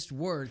book is just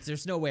words.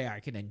 There's no way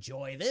I can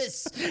enjoy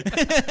this.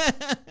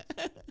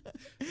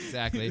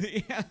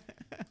 Exactly. Yeah.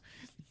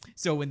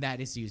 So when that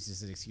is used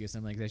as an excuse,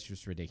 I'm like, that's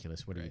just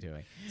ridiculous. What are you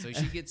doing? So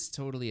she gets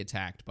totally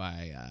attacked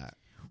by.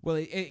 Well,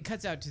 it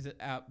cuts out to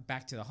the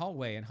back to the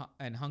hallway,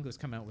 and Hongo's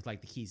coming out with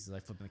like the keys,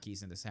 like flipping the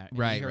keys in this hat.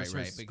 Right.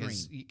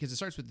 Because it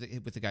starts with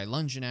the guy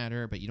lunging at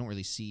her, but you don't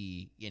really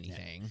see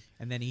anything.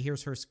 And then he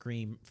hears her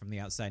scream from the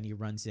outside, and he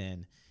runs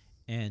in,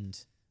 and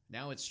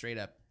Now it's straight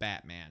up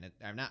Batman.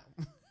 I'm not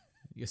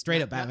you're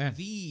straight up not Batman.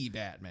 the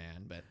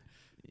Batman, but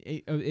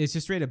It's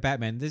just straight up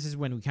Batman. This is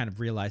when we kind of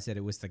realized that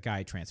it was the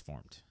guy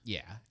transformed.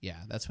 yeah,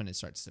 that's when it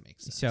starts to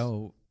make sense.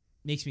 So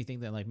makes me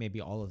think that like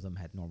maybe all of them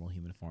had normal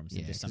human forms. yeah,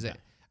 And just 'cause some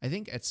I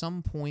think at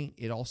some point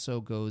it also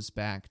goes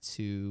back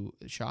to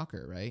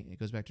Shocker, right? It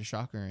goes back to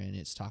Shocker, and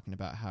it's talking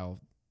about how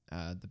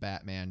the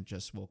Batman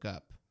just woke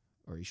up,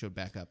 or he showed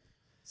back up.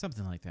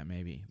 something like that,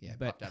 maybe. Yeah,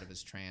 but popped out of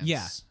his trance.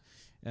 Yeah.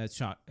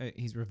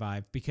 He's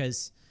revived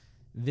because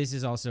this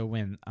is also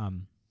when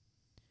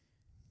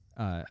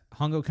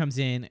Hongo comes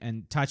in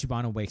and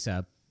Tachibana wakes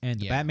up and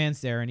the Yeah.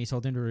 Batman's there and he's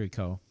holding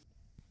Ruriko.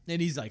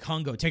 And he's like,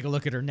 Hongo, take a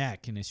look at her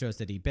neck. And it shows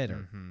that he bit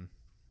her. Mhm.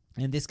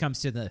 And this comes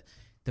to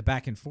the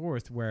back and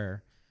forth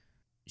where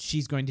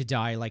she's going to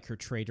die like her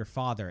traitor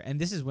father. And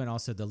this is when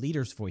also the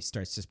leader's voice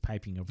starts just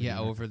piping over. Yeah,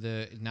 the over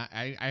the. Not,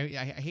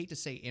 I hate to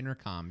say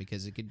intercom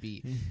because it could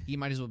be. He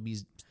might as well be,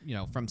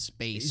 from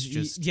space.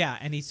 Just Yeah,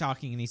 and he's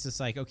talking and he's just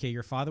like, okay,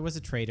 your father was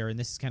a traitor. And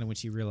this is kind of when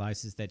she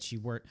realizes that he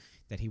worked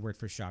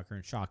for Shocker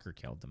and Shocker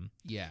killed him.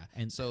 yeah.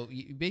 And- So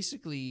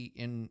basically,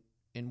 in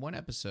one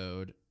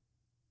episode,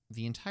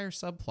 the entire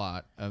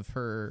subplot of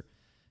her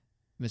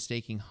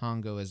mistaking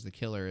Hongo as the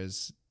killer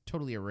is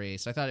totally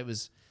erased. I thought it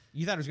was.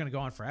 You thought it was going to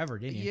go on forever,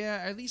 didn't you?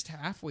 Yeah, at least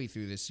halfway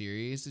through the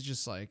series, it's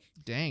just like,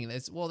 dang.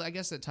 I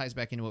guess that ties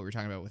back into what we were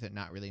talking about with it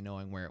not really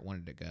knowing where it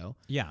wanted to go.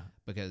 Yeah.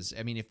 Because,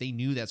 I mean, if they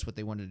knew that's what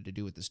they wanted to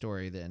do with the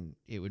story, then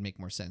it would make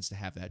more sense to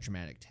have that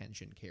dramatic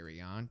tension carry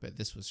on. But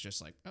this was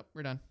just like, oh,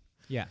 we're done.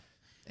 Yeah.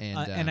 And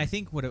And I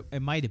think what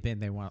it might have been,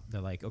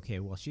 they're like, okay,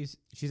 well, she's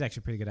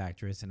actually a pretty good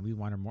actress, and we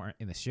want her more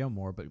in the show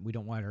more, but we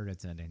don't want her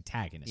as an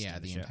antagonist. yeah,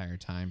 in the show. entire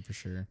time for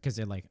sure. Because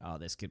they're like, oh,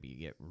 this could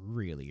get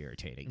really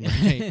irritating.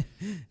 Right.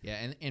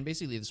 Yeah, and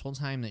basically this whole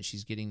time that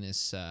she's getting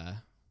this,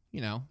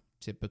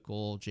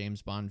 typical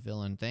James Bond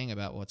villain thing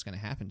about what's going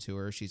to happen to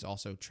her, she's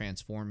also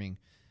transforming,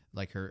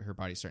 like her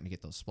body's starting to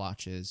get those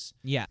splotches.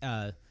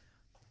 Yeah.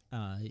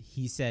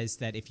 He says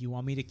that if you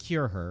want me to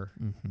cure her,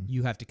 Mm-hmm.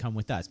 you have to come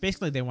with us.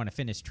 Basically, they want to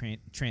finish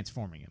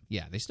transforming him.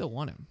 Yeah, they still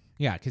want him.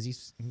 Yeah, because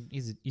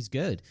he's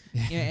good.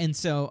 Yeah, and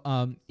so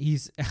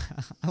he's.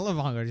 I love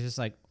Hongo. He's just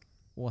like,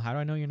 well, how do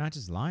I know you're not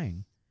just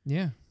lying?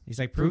 Yeah. He's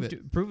like, prove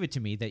it to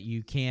me that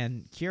you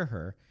can cure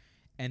her.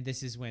 And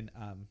this is when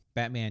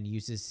Batman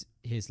uses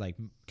his like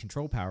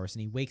control powers,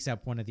 and he wakes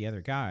up one of the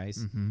other guys,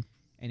 Mm-hmm.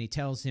 and he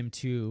tells him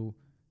to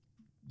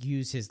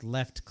use his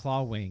left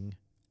wing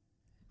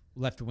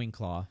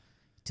claw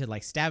to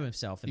like stab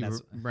himself, and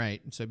that's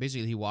Right. So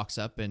basically he walks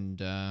up and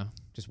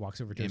just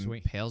walks over to his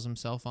wing impales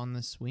himself on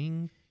the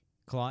swing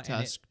claw. And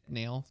tusk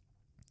nail.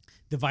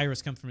 the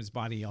virus comes from his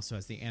body. He also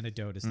has the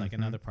antidote as like Mhm.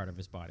 another part of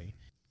his body.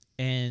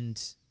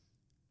 And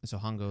So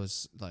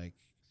Hongo's like,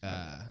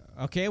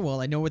 okay,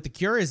 well, I know what the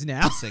cure is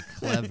now. say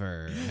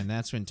clever. And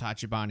that's when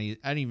Tachibana,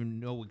 I don't even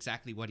know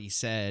exactly what he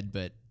said,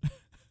 but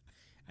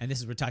And this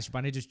is where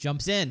Tachibana just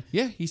jumps in.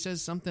 yeah, he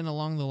says something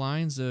along the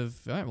lines of,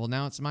 all right, well,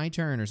 now it's my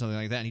turn or something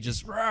like that. And he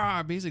just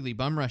basically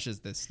bum rushes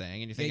this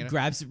thing. And you're He thinking,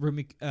 grabs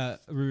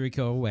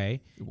Ruriko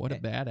away. what a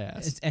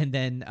badass. And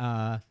then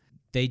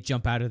they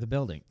jump out of the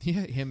building.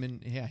 Yeah, him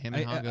and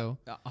Hongo.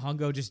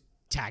 Hongo just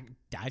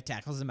dive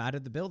tackles him out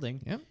of the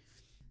building. Yep.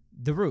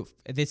 The roof.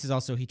 This is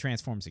also he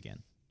transforms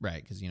again.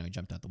 Right, because he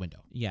jumped out the window.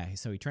 Yeah,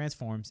 so he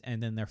transforms,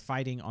 and then they're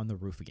fighting on the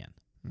roof again.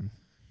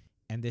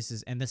 And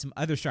then some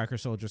other Shocker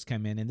soldiers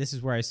come in, and this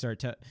is where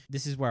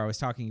I was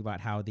talking about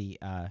how the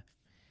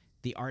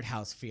art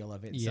house feel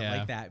of it, and stuff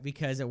like that.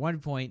 Because at one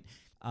point,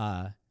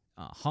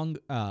 Hongo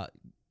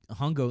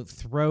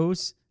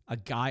throws a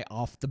guy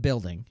off the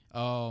building.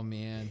 Oh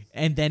man!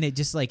 And then it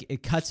just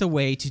it cuts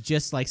away to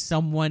just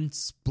someone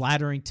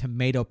splattering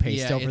tomato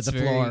paste over the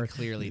floor. Very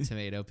clearly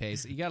tomato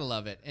paste. You gotta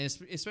love it, and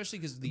especially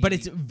because but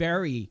it's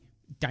very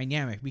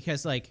dynamic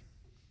because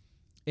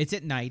it's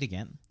at night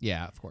again.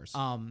 Yeah, of course.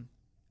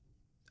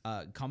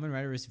 Kamen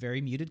Rider is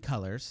very muted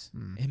colors.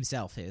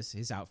 Himself is.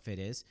 His outfit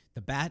is.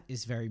 The Bat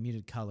is very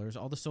muted colors.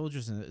 All the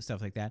soldiers and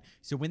stuff like that.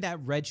 So when that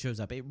red shows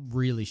up, it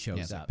really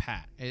shows up.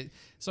 Pat. A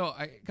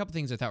couple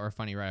things I thought were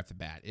funny right off the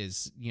bat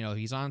is,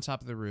 he's on top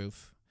of the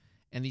roof,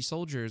 and these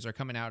soldiers are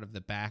coming out of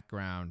the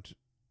background.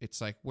 It's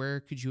like,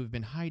 where could you have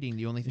been hiding?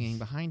 The only thing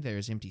behind there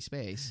is empty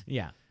space.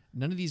 Yeah.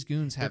 None of these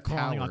goons have They're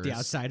crawling powers. off the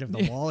outside of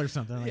the wall or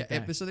something like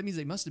that. So that means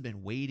they must have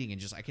been waiting,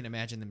 and I can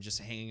imagine them just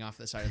hanging off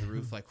the side of the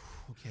roof like,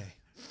 okay.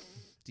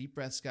 Deep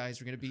breaths,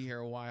 guys. We're going to be here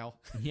a while.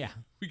 Yeah.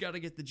 We got to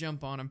get the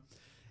jump on him.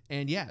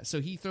 And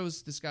so he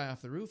throws this guy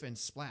off the roof and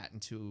splat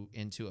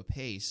into a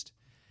paste.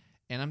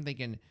 And I'm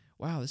thinking,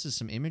 wow, this is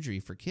some imagery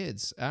for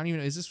kids. I don't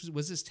even know.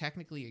 Was this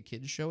technically a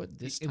kid's show at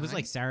this time? It was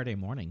like Saturday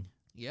morning.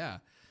 Yeah.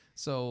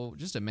 So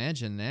just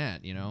imagine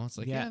that, It's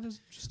like,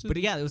 there's just But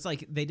it was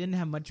like they didn't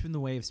have much in the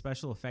way of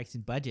special effects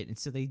and budget. And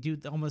so they do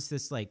almost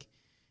this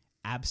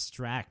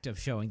abstract of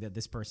showing that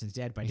this person's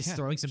dead by just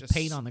throwing some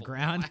paint on the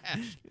ground.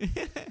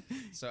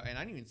 So, and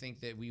I don't even think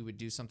that we would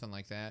do something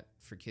like that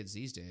for kids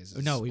these days.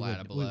 No, we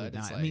would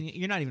not. I mean,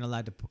 you're not even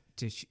allowed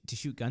to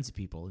shoot guns at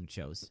people in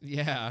shows.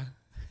 Yeah,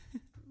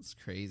 it's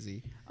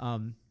crazy.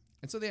 And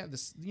so they have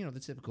this, the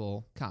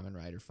typical Kamen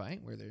Rider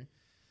fight where they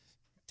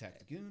attack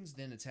the goons,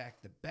 then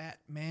attack the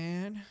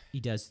Batman. He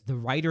does the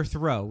Rider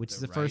throw, which is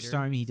the first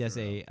time he does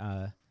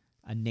a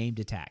named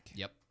attack.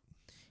 Yep.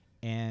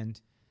 And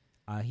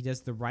he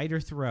does the Rider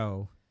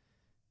throw,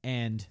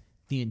 and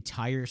the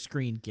entire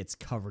screen gets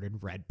covered in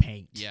red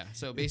paint. Yeah,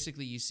 so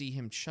basically you see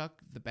him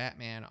chuck the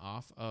Batman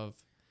off of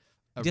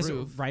a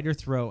roof. A Rider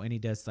throw, and he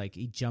does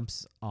he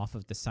jumps off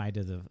of the side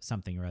of the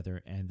something or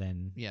other, and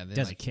then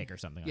does a kick or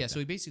something. Yeah,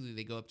 so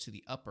they go up to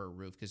the upper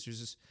roof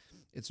because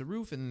it's a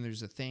roof, and then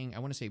there's a thing. I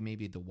want to say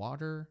maybe the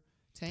water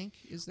tank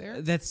is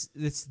there. That's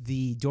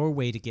the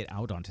doorway to get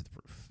out onto the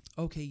roof.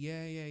 Okay,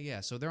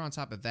 yeah. So they're on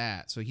top of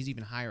that. So he's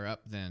even higher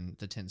up than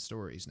the 10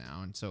 stories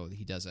now. And so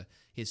he does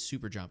his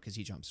super jump because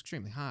he jumps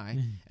extremely high.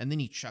 And then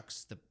he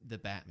chucks the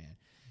Batman.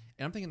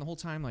 And I'm thinking the whole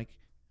time,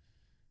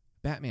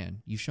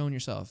 Batman, you've shown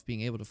yourself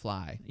being able to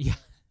fly. Yeah.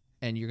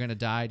 And you're going to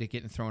die to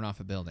getting thrown off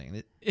a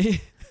building.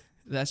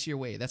 That's your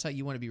way. That's how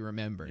you want to be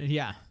remembered.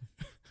 Yeah.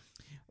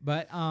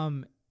 But,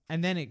 and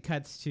then it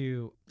cuts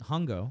to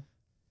Hongo.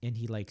 And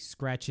he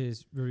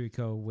scratches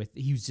Ruriko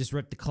he's just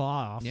ripped the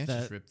claw off. Yeah,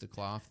 just ripped the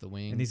claw off the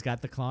wing. And he's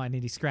got the claw, and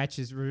then he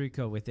scratches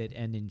Ruriko with it,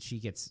 and then she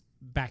gets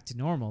back to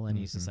normal, and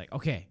he's just like,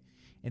 okay.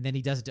 And then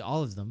he does it to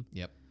all of them.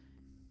 Yep.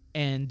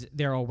 And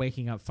they're all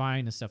waking up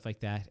fine and stuff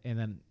like that. And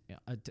then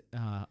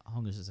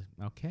Hongo's just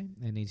like, okay.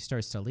 And he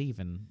starts to leave,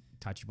 and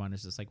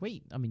Tachibana's just like,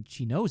 wait, I mean,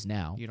 she knows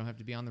now. You don't have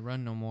to be on the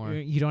run no more.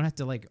 You don't have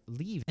to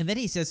leave. And then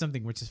he says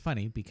something which is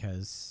funny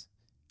because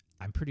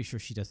I'm pretty sure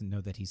she doesn't know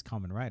that he's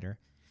Kamen Rider.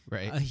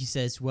 Right. He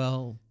says,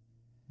 well,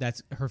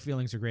 that's her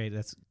feelings are great.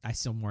 I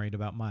still worried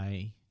about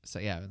my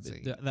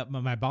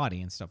my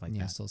body and stuff like that.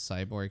 Yeah, still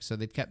cyborg. So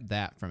they've kept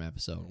that from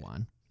episode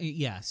 1.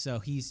 Yeah, so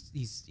he's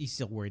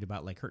still worried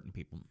about hurting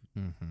people.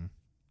 Mm-hmm.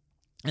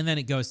 And then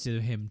it goes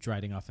to him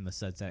driving off in the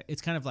sunset.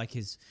 It's kind of like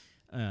his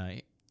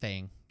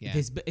thing. Yeah.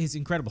 His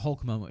Incredible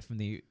Hulk moment from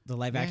the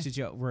live action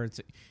show, where it's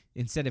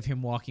instead of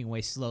him walking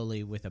away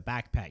slowly with a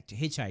backpack to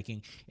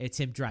hitchhiking, it's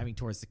him driving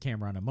towards the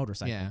camera on a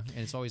motorcycle. Yeah, and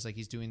it's always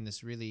he's doing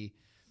this really.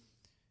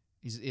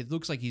 It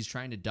looks like he's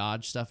trying to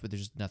dodge stuff, but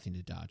there's nothing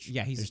to dodge.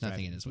 Yeah, there's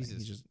nothing in his way.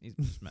 He's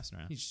just messing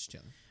around. He's just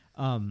chilling.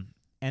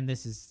 And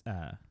this is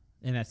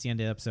and that's the end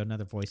of the episode.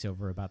 Another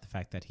voiceover about the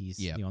fact that he's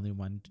the only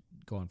one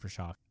going for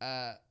shock.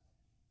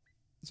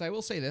 So I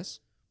will say this.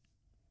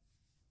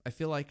 I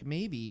feel like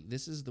maybe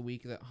this is the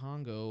week that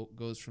Hongo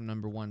goes from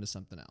number 1 to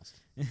something else.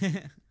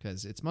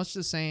 Because it's much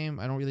the same.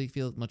 I don't really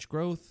feel much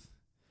growth.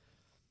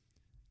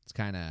 It's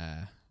kind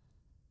of...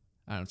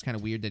 I don't know, it's kind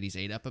of weird that he's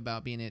ate up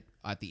about being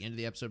at the end of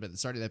the episode, but at the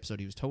start of the episode,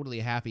 he was totally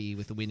happy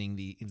with winning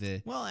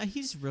the. Well,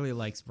 he just really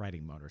likes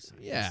riding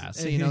motorcycles. Yeah,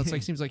 so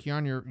it's seems like you're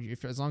on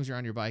as long as you're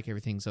on your bike,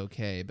 everything's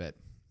okay. But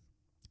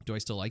do I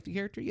still like the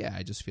character? Yeah,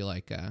 I just feel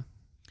like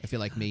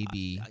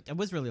maybe I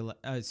was really well.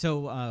 Let's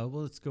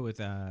go with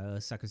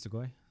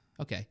Sakusugoi.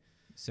 Okay.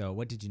 So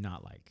what did you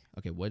not like?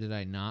 Okay, what did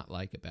I not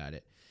like about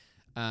it?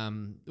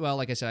 Well,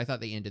 like I said, I thought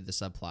they ended the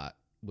subplot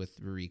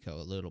with Ruriko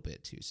a little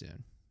bit too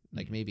soon.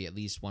 like maybe at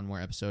least one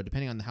more episode,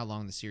 depending on how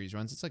long the series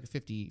runs. It's like a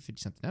 50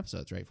 something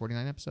episodes, right?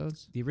 49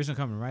 episodes. The original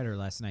Kamen Rider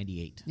lasts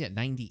 98. Yeah,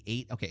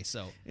 98. Okay,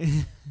 so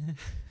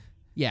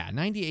yeah,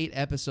 98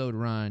 episode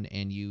run,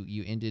 and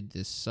you ended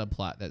this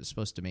subplot that was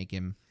supposed to make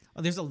him.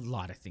 Oh, there's a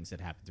lot of things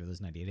that happen through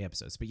those 98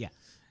 episodes, but yeah,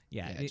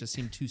 it just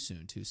seemed too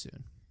soon.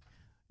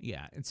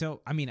 Yeah, and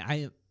so I mean,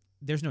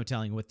 there's no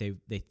telling what they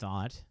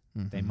thought.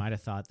 Mm-hmm. They might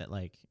have thought that,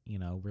 like, you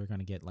know, we're going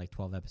to get like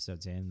 12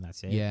 episodes in, and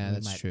that's it. Yeah,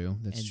 that's true.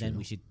 That's true. And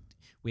then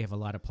we have a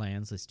lot of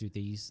plans. Let's do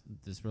this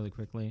really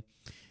quickly.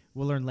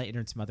 We'll learn later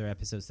in some other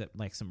episodes that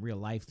like some real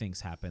life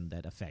things happen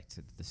that affect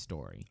the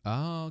story.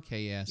 Oh,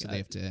 okay, yeah. So they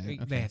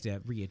have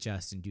to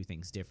readjust and do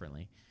things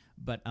differently.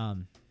 But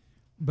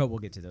we'll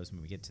get to those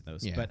when we get to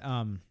those. Yeah. But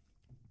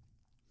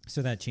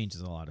so that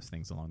changes a lot of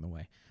things along the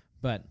way.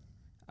 But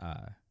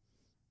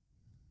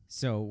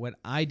so what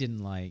I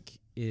didn't like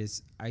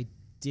is I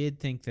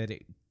did think that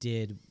it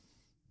did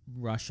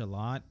rush a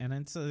lot, and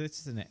it's a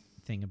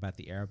thing about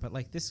the era, but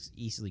like this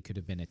easily could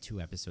have been a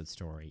 2-episode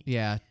story.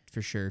 Yeah,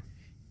 for sure.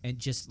 And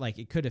just like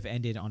it could have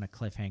ended on a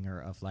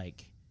cliffhanger of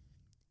like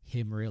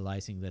him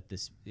realizing that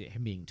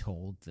him being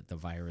told that the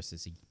virus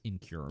is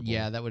incurable.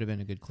 Yeah, that would have been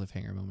a good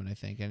cliffhanger moment, I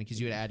think. And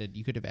because you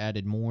could have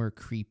added more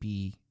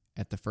creepy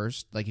at the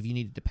first, like if you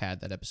needed to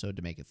pad that episode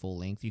to make it full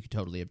length, you could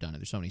totally have done it.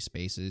 There's so many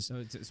spaces. So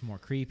it's more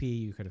creepy.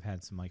 You could have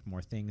had some like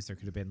more things. There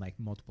could have been like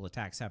multiple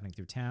attacks happening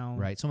through town.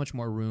 Right. So much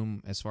more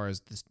room as far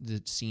as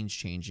the scenes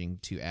changing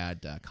to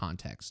add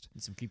context.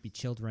 And some creepy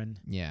children.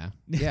 Yeah.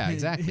 Yeah,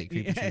 exactly.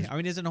 Creepy children. I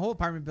mean, it's in a whole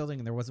apartment building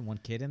and there wasn't one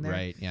kid in there.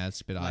 Right. Yeah,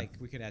 that's a bit odd. Like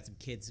we could add some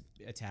kids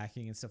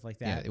attacking and stuff like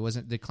that. Yeah, it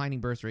wasn't, declining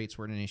birth rates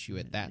weren't an issue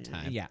at that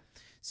time. Yeah.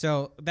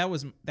 So that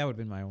would have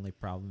been my only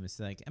problem. Is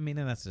like, I mean,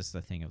 and that's just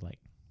the thing of like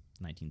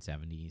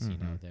 1970s, mm-hmm.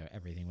 You know,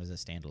 everything was a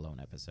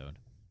standalone episode.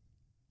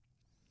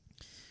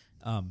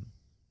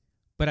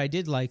 But I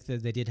did like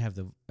that they did have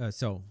the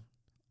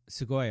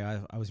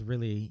Sugoi. I was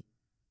really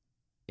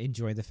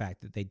enjoying the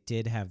fact that they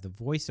did have the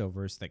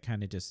voiceovers that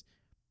kind of just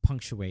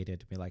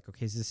punctuated to be like,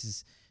 okay,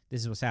 this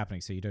is what's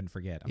happening, so you don't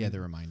forget. The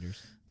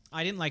reminders.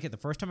 I didn't like it the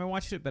first time I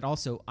watched it, but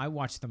also I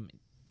watched them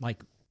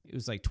like. It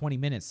was like 20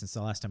 minutes since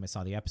the last time I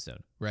saw the episode.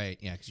 Right,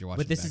 yeah, because you're watching.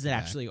 But this is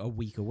actually a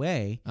week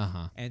away,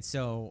 and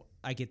so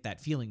I get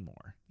that feeling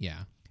more. Yeah,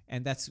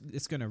 and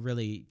it's going to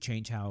really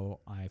change how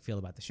I feel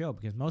about the show,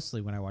 because mostly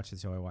when I watch the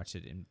show, I watch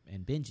it in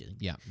binging.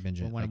 Yeah,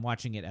 binging. But when I'm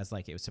watching it as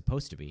like it was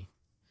supposed to be,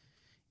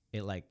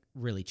 it like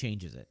really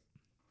changes it.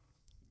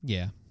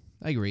 Yeah,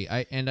 I agree.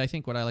 I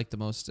think what I like the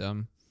most.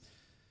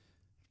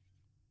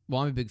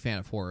 Well, I'm a big fan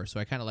of horror,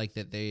 so I kind of like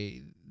that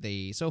they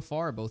so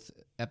far both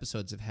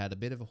episodes have had a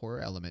bit of a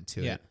horror element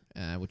to it,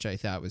 which I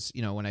thought was,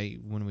 you know,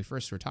 when we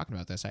first were talking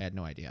about this, I had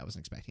no idea. I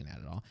wasn't expecting that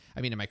at all.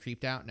 I mean, am I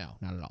creeped out? No,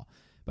 not at all.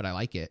 But I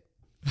like it.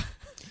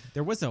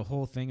 There was a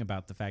whole thing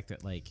about the fact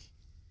that like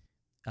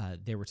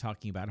they were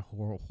talking about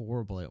how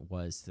horrible it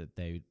was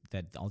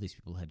that all these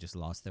people had just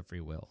lost their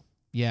free will.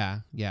 Yeah,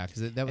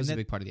 because that was a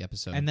big part of the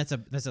episode, and that's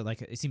a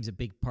like it seems a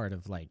big part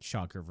of like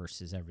Shocker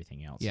versus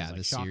everything else. Yeah, like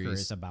the Shocker series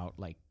is about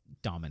like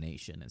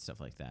domination and stuff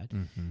like that,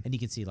 mm-hmm. and you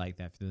can see like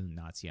that through the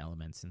Nazi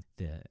elements and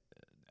the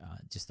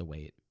just the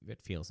way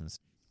it feels. And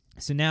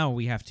so now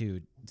we have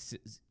to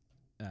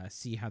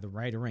see how the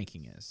writer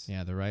ranking is.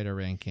 Yeah, the writer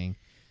ranking.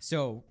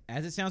 So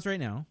as it sounds right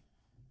now,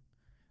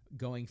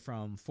 going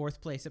from 4th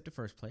place up to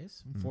 1st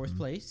place. 4th mm-hmm.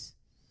 place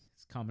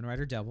is Kamen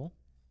Rider Double.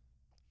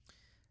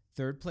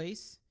 3rd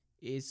place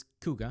is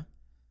Kuga.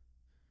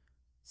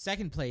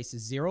 2nd place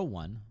is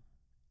 01.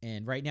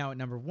 And right now at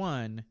number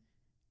 1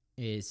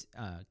 is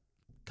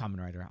Kamen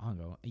Rider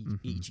Hongo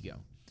Ichigo.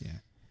 Yeah.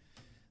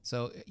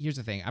 So here's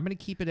the thing. I'm going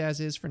to keep it as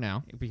is for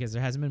now. Because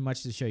there hasn't been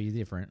much to show you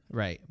different.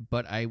 Right.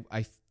 But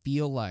I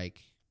feel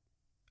like,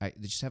 I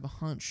just have a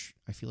hunch.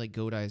 I feel like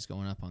Godai is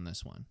going up on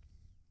this one.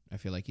 I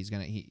feel like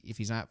if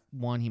he's not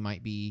 1, he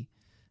might be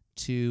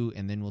 2,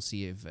 and then we'll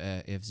see if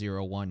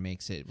 01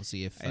 makes it. We'll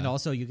see if and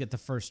also you get the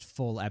first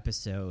full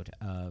episode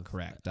of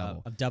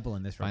Double of Double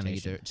in this rotation.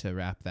 Finally to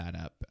wrap that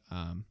up.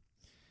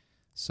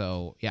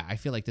 So yeah, I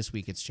feel like this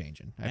week it's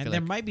changing. And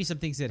there might be some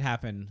things that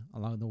happen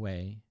along the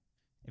way.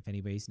 If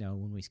anybody's know,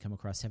 when we come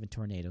across 7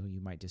 Tornado,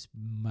 you might just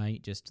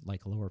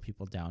like lower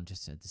people down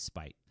just to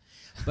spite.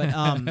 But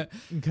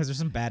because there's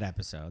some bad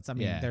episodes. I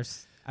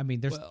mean,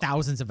 there's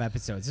thousands of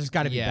episodes. There's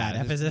got to be bad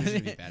episodes.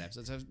 There's be bad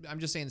episodes. I'm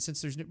just saying,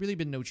 since there's really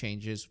been no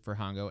changes for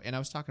Hongo, and I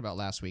was talking about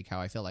last week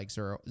how I felt like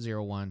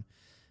 01,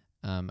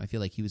 I feel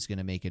like he was going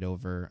to make it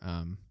over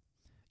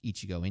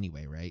Ichigo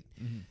anyway, right?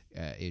 Mm-hmm.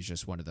 It's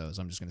just one of those.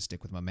 I'm just going to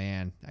stick with my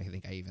man. I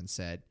think I even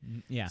said.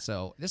 Yeah.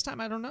 So this time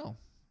I don't know.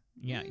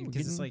 Yeah,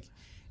 because it's like.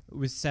 It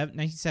was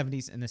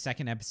 1970s in the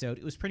 2nd episode.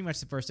 It was pretty much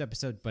the first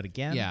episode, but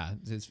again... Yeah,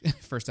 it's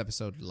first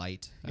episode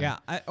light. Yeah,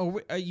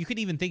 you could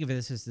even think of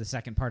this as the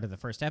second part of the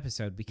first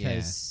episode,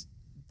 because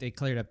they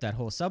cleared up that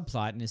whole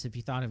subplot, and as if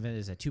you thought of it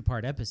as a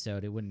 2-part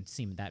episode, it wouldn't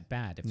seem that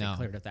bad if they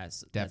cleared up that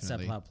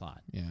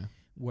subplot. Yeah.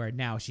 Where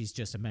now she's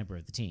just a member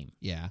of the team.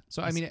 Yeah.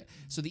 So, I mean,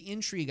 so the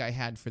intrigue I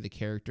had for the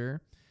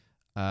character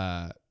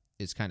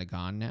is kind of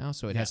gone now,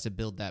 so it has to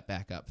build that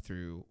back up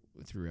through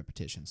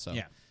repetition. So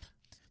yeah.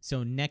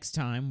 So next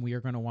time we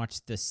are going to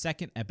watch the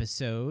second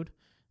episode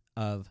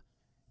of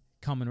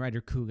Kamen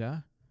Rider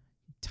Kuga,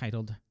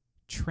 titled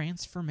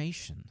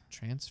Transformation.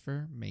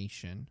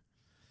 Transformation.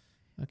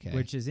 Okay.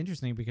 Which is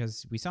interesting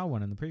because we saw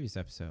one in the previous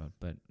episode,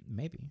 but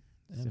maybe.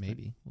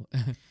 Maybe.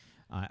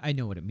 I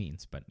know what it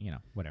means, but,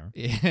 whatever.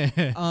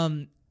 Yeah.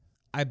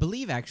 I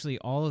believe, actually,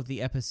 all of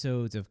the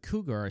episodes of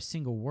Kuga are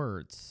single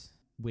words,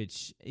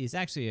 which is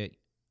actually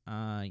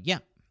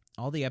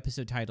all the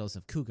episode titles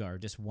of Kuga are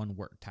just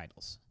one-word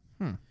titles.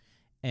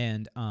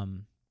 And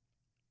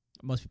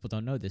most people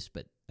don't know this,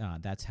 but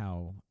that's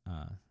how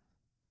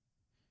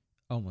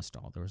almost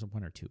all. There was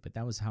one or two, but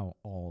that was how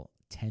all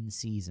 10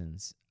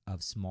 seasons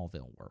of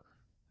Smallville were.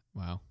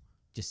 Wow.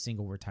 Just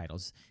single-word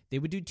titles. They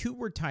would do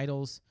two-word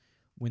titles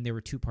when they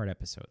were two-part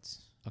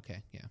episodes.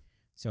 Okay, yeah.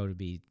 So it would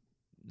be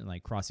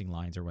like Crossing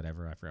Lines or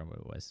whatever. I forgot what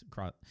it was.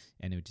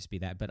 And it would just be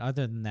that. But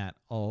other than that,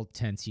 all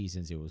 10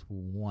 seasons, it was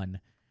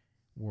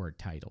one-word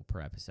title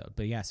per episode.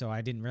 But yeah, so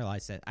I didn't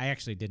realize that. I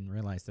actually didn't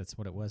realize that's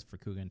what it was for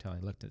Kuga until I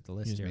looked at the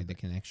list You just here. made the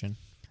connection.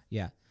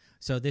 Yeah.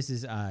 So this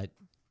is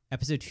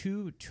episode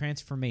 2,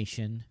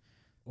 Transformation,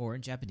 or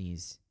in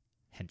Japanese,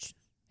 Henshin.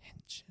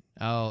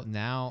 Oh,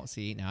 now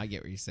I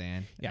get what you're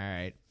saying.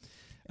 Yeah.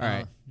 All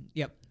right.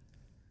 Yep.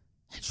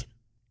 Henshin.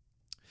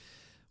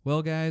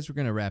 Well, guys, we're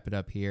going to wrap it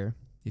up here.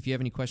 If you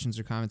have any questions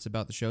or comments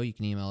about the show, you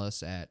can email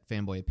us at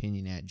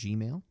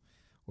fanboyopinion@gmail.com.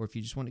 Or if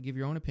you just want to give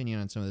your own opinion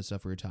on some of the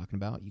stuff we were talking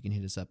about, you can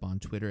hit us up on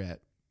Twitter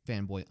at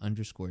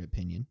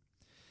fanboy_opinion.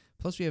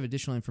 Plus, we have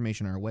additional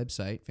information on our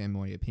website,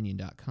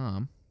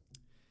 fanboyopinion.com.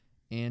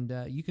 And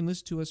you can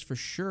listen to us for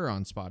sure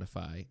on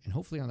Spotify and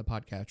hopefully on the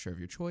podcatcher of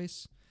your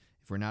choice.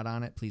 If we're not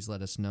on it, please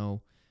let us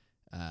know.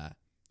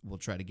 We'll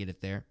try to get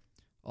it there.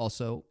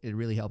 Also, it'd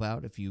really help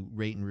out if you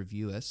rate and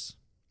review us.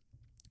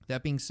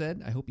 That being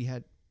said, I hope you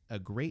had a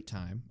great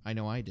time. I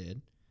know I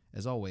did.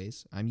 As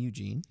always, I'm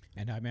Eugene.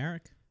 And I'm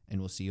Eric. And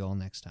we'll see you all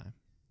next time.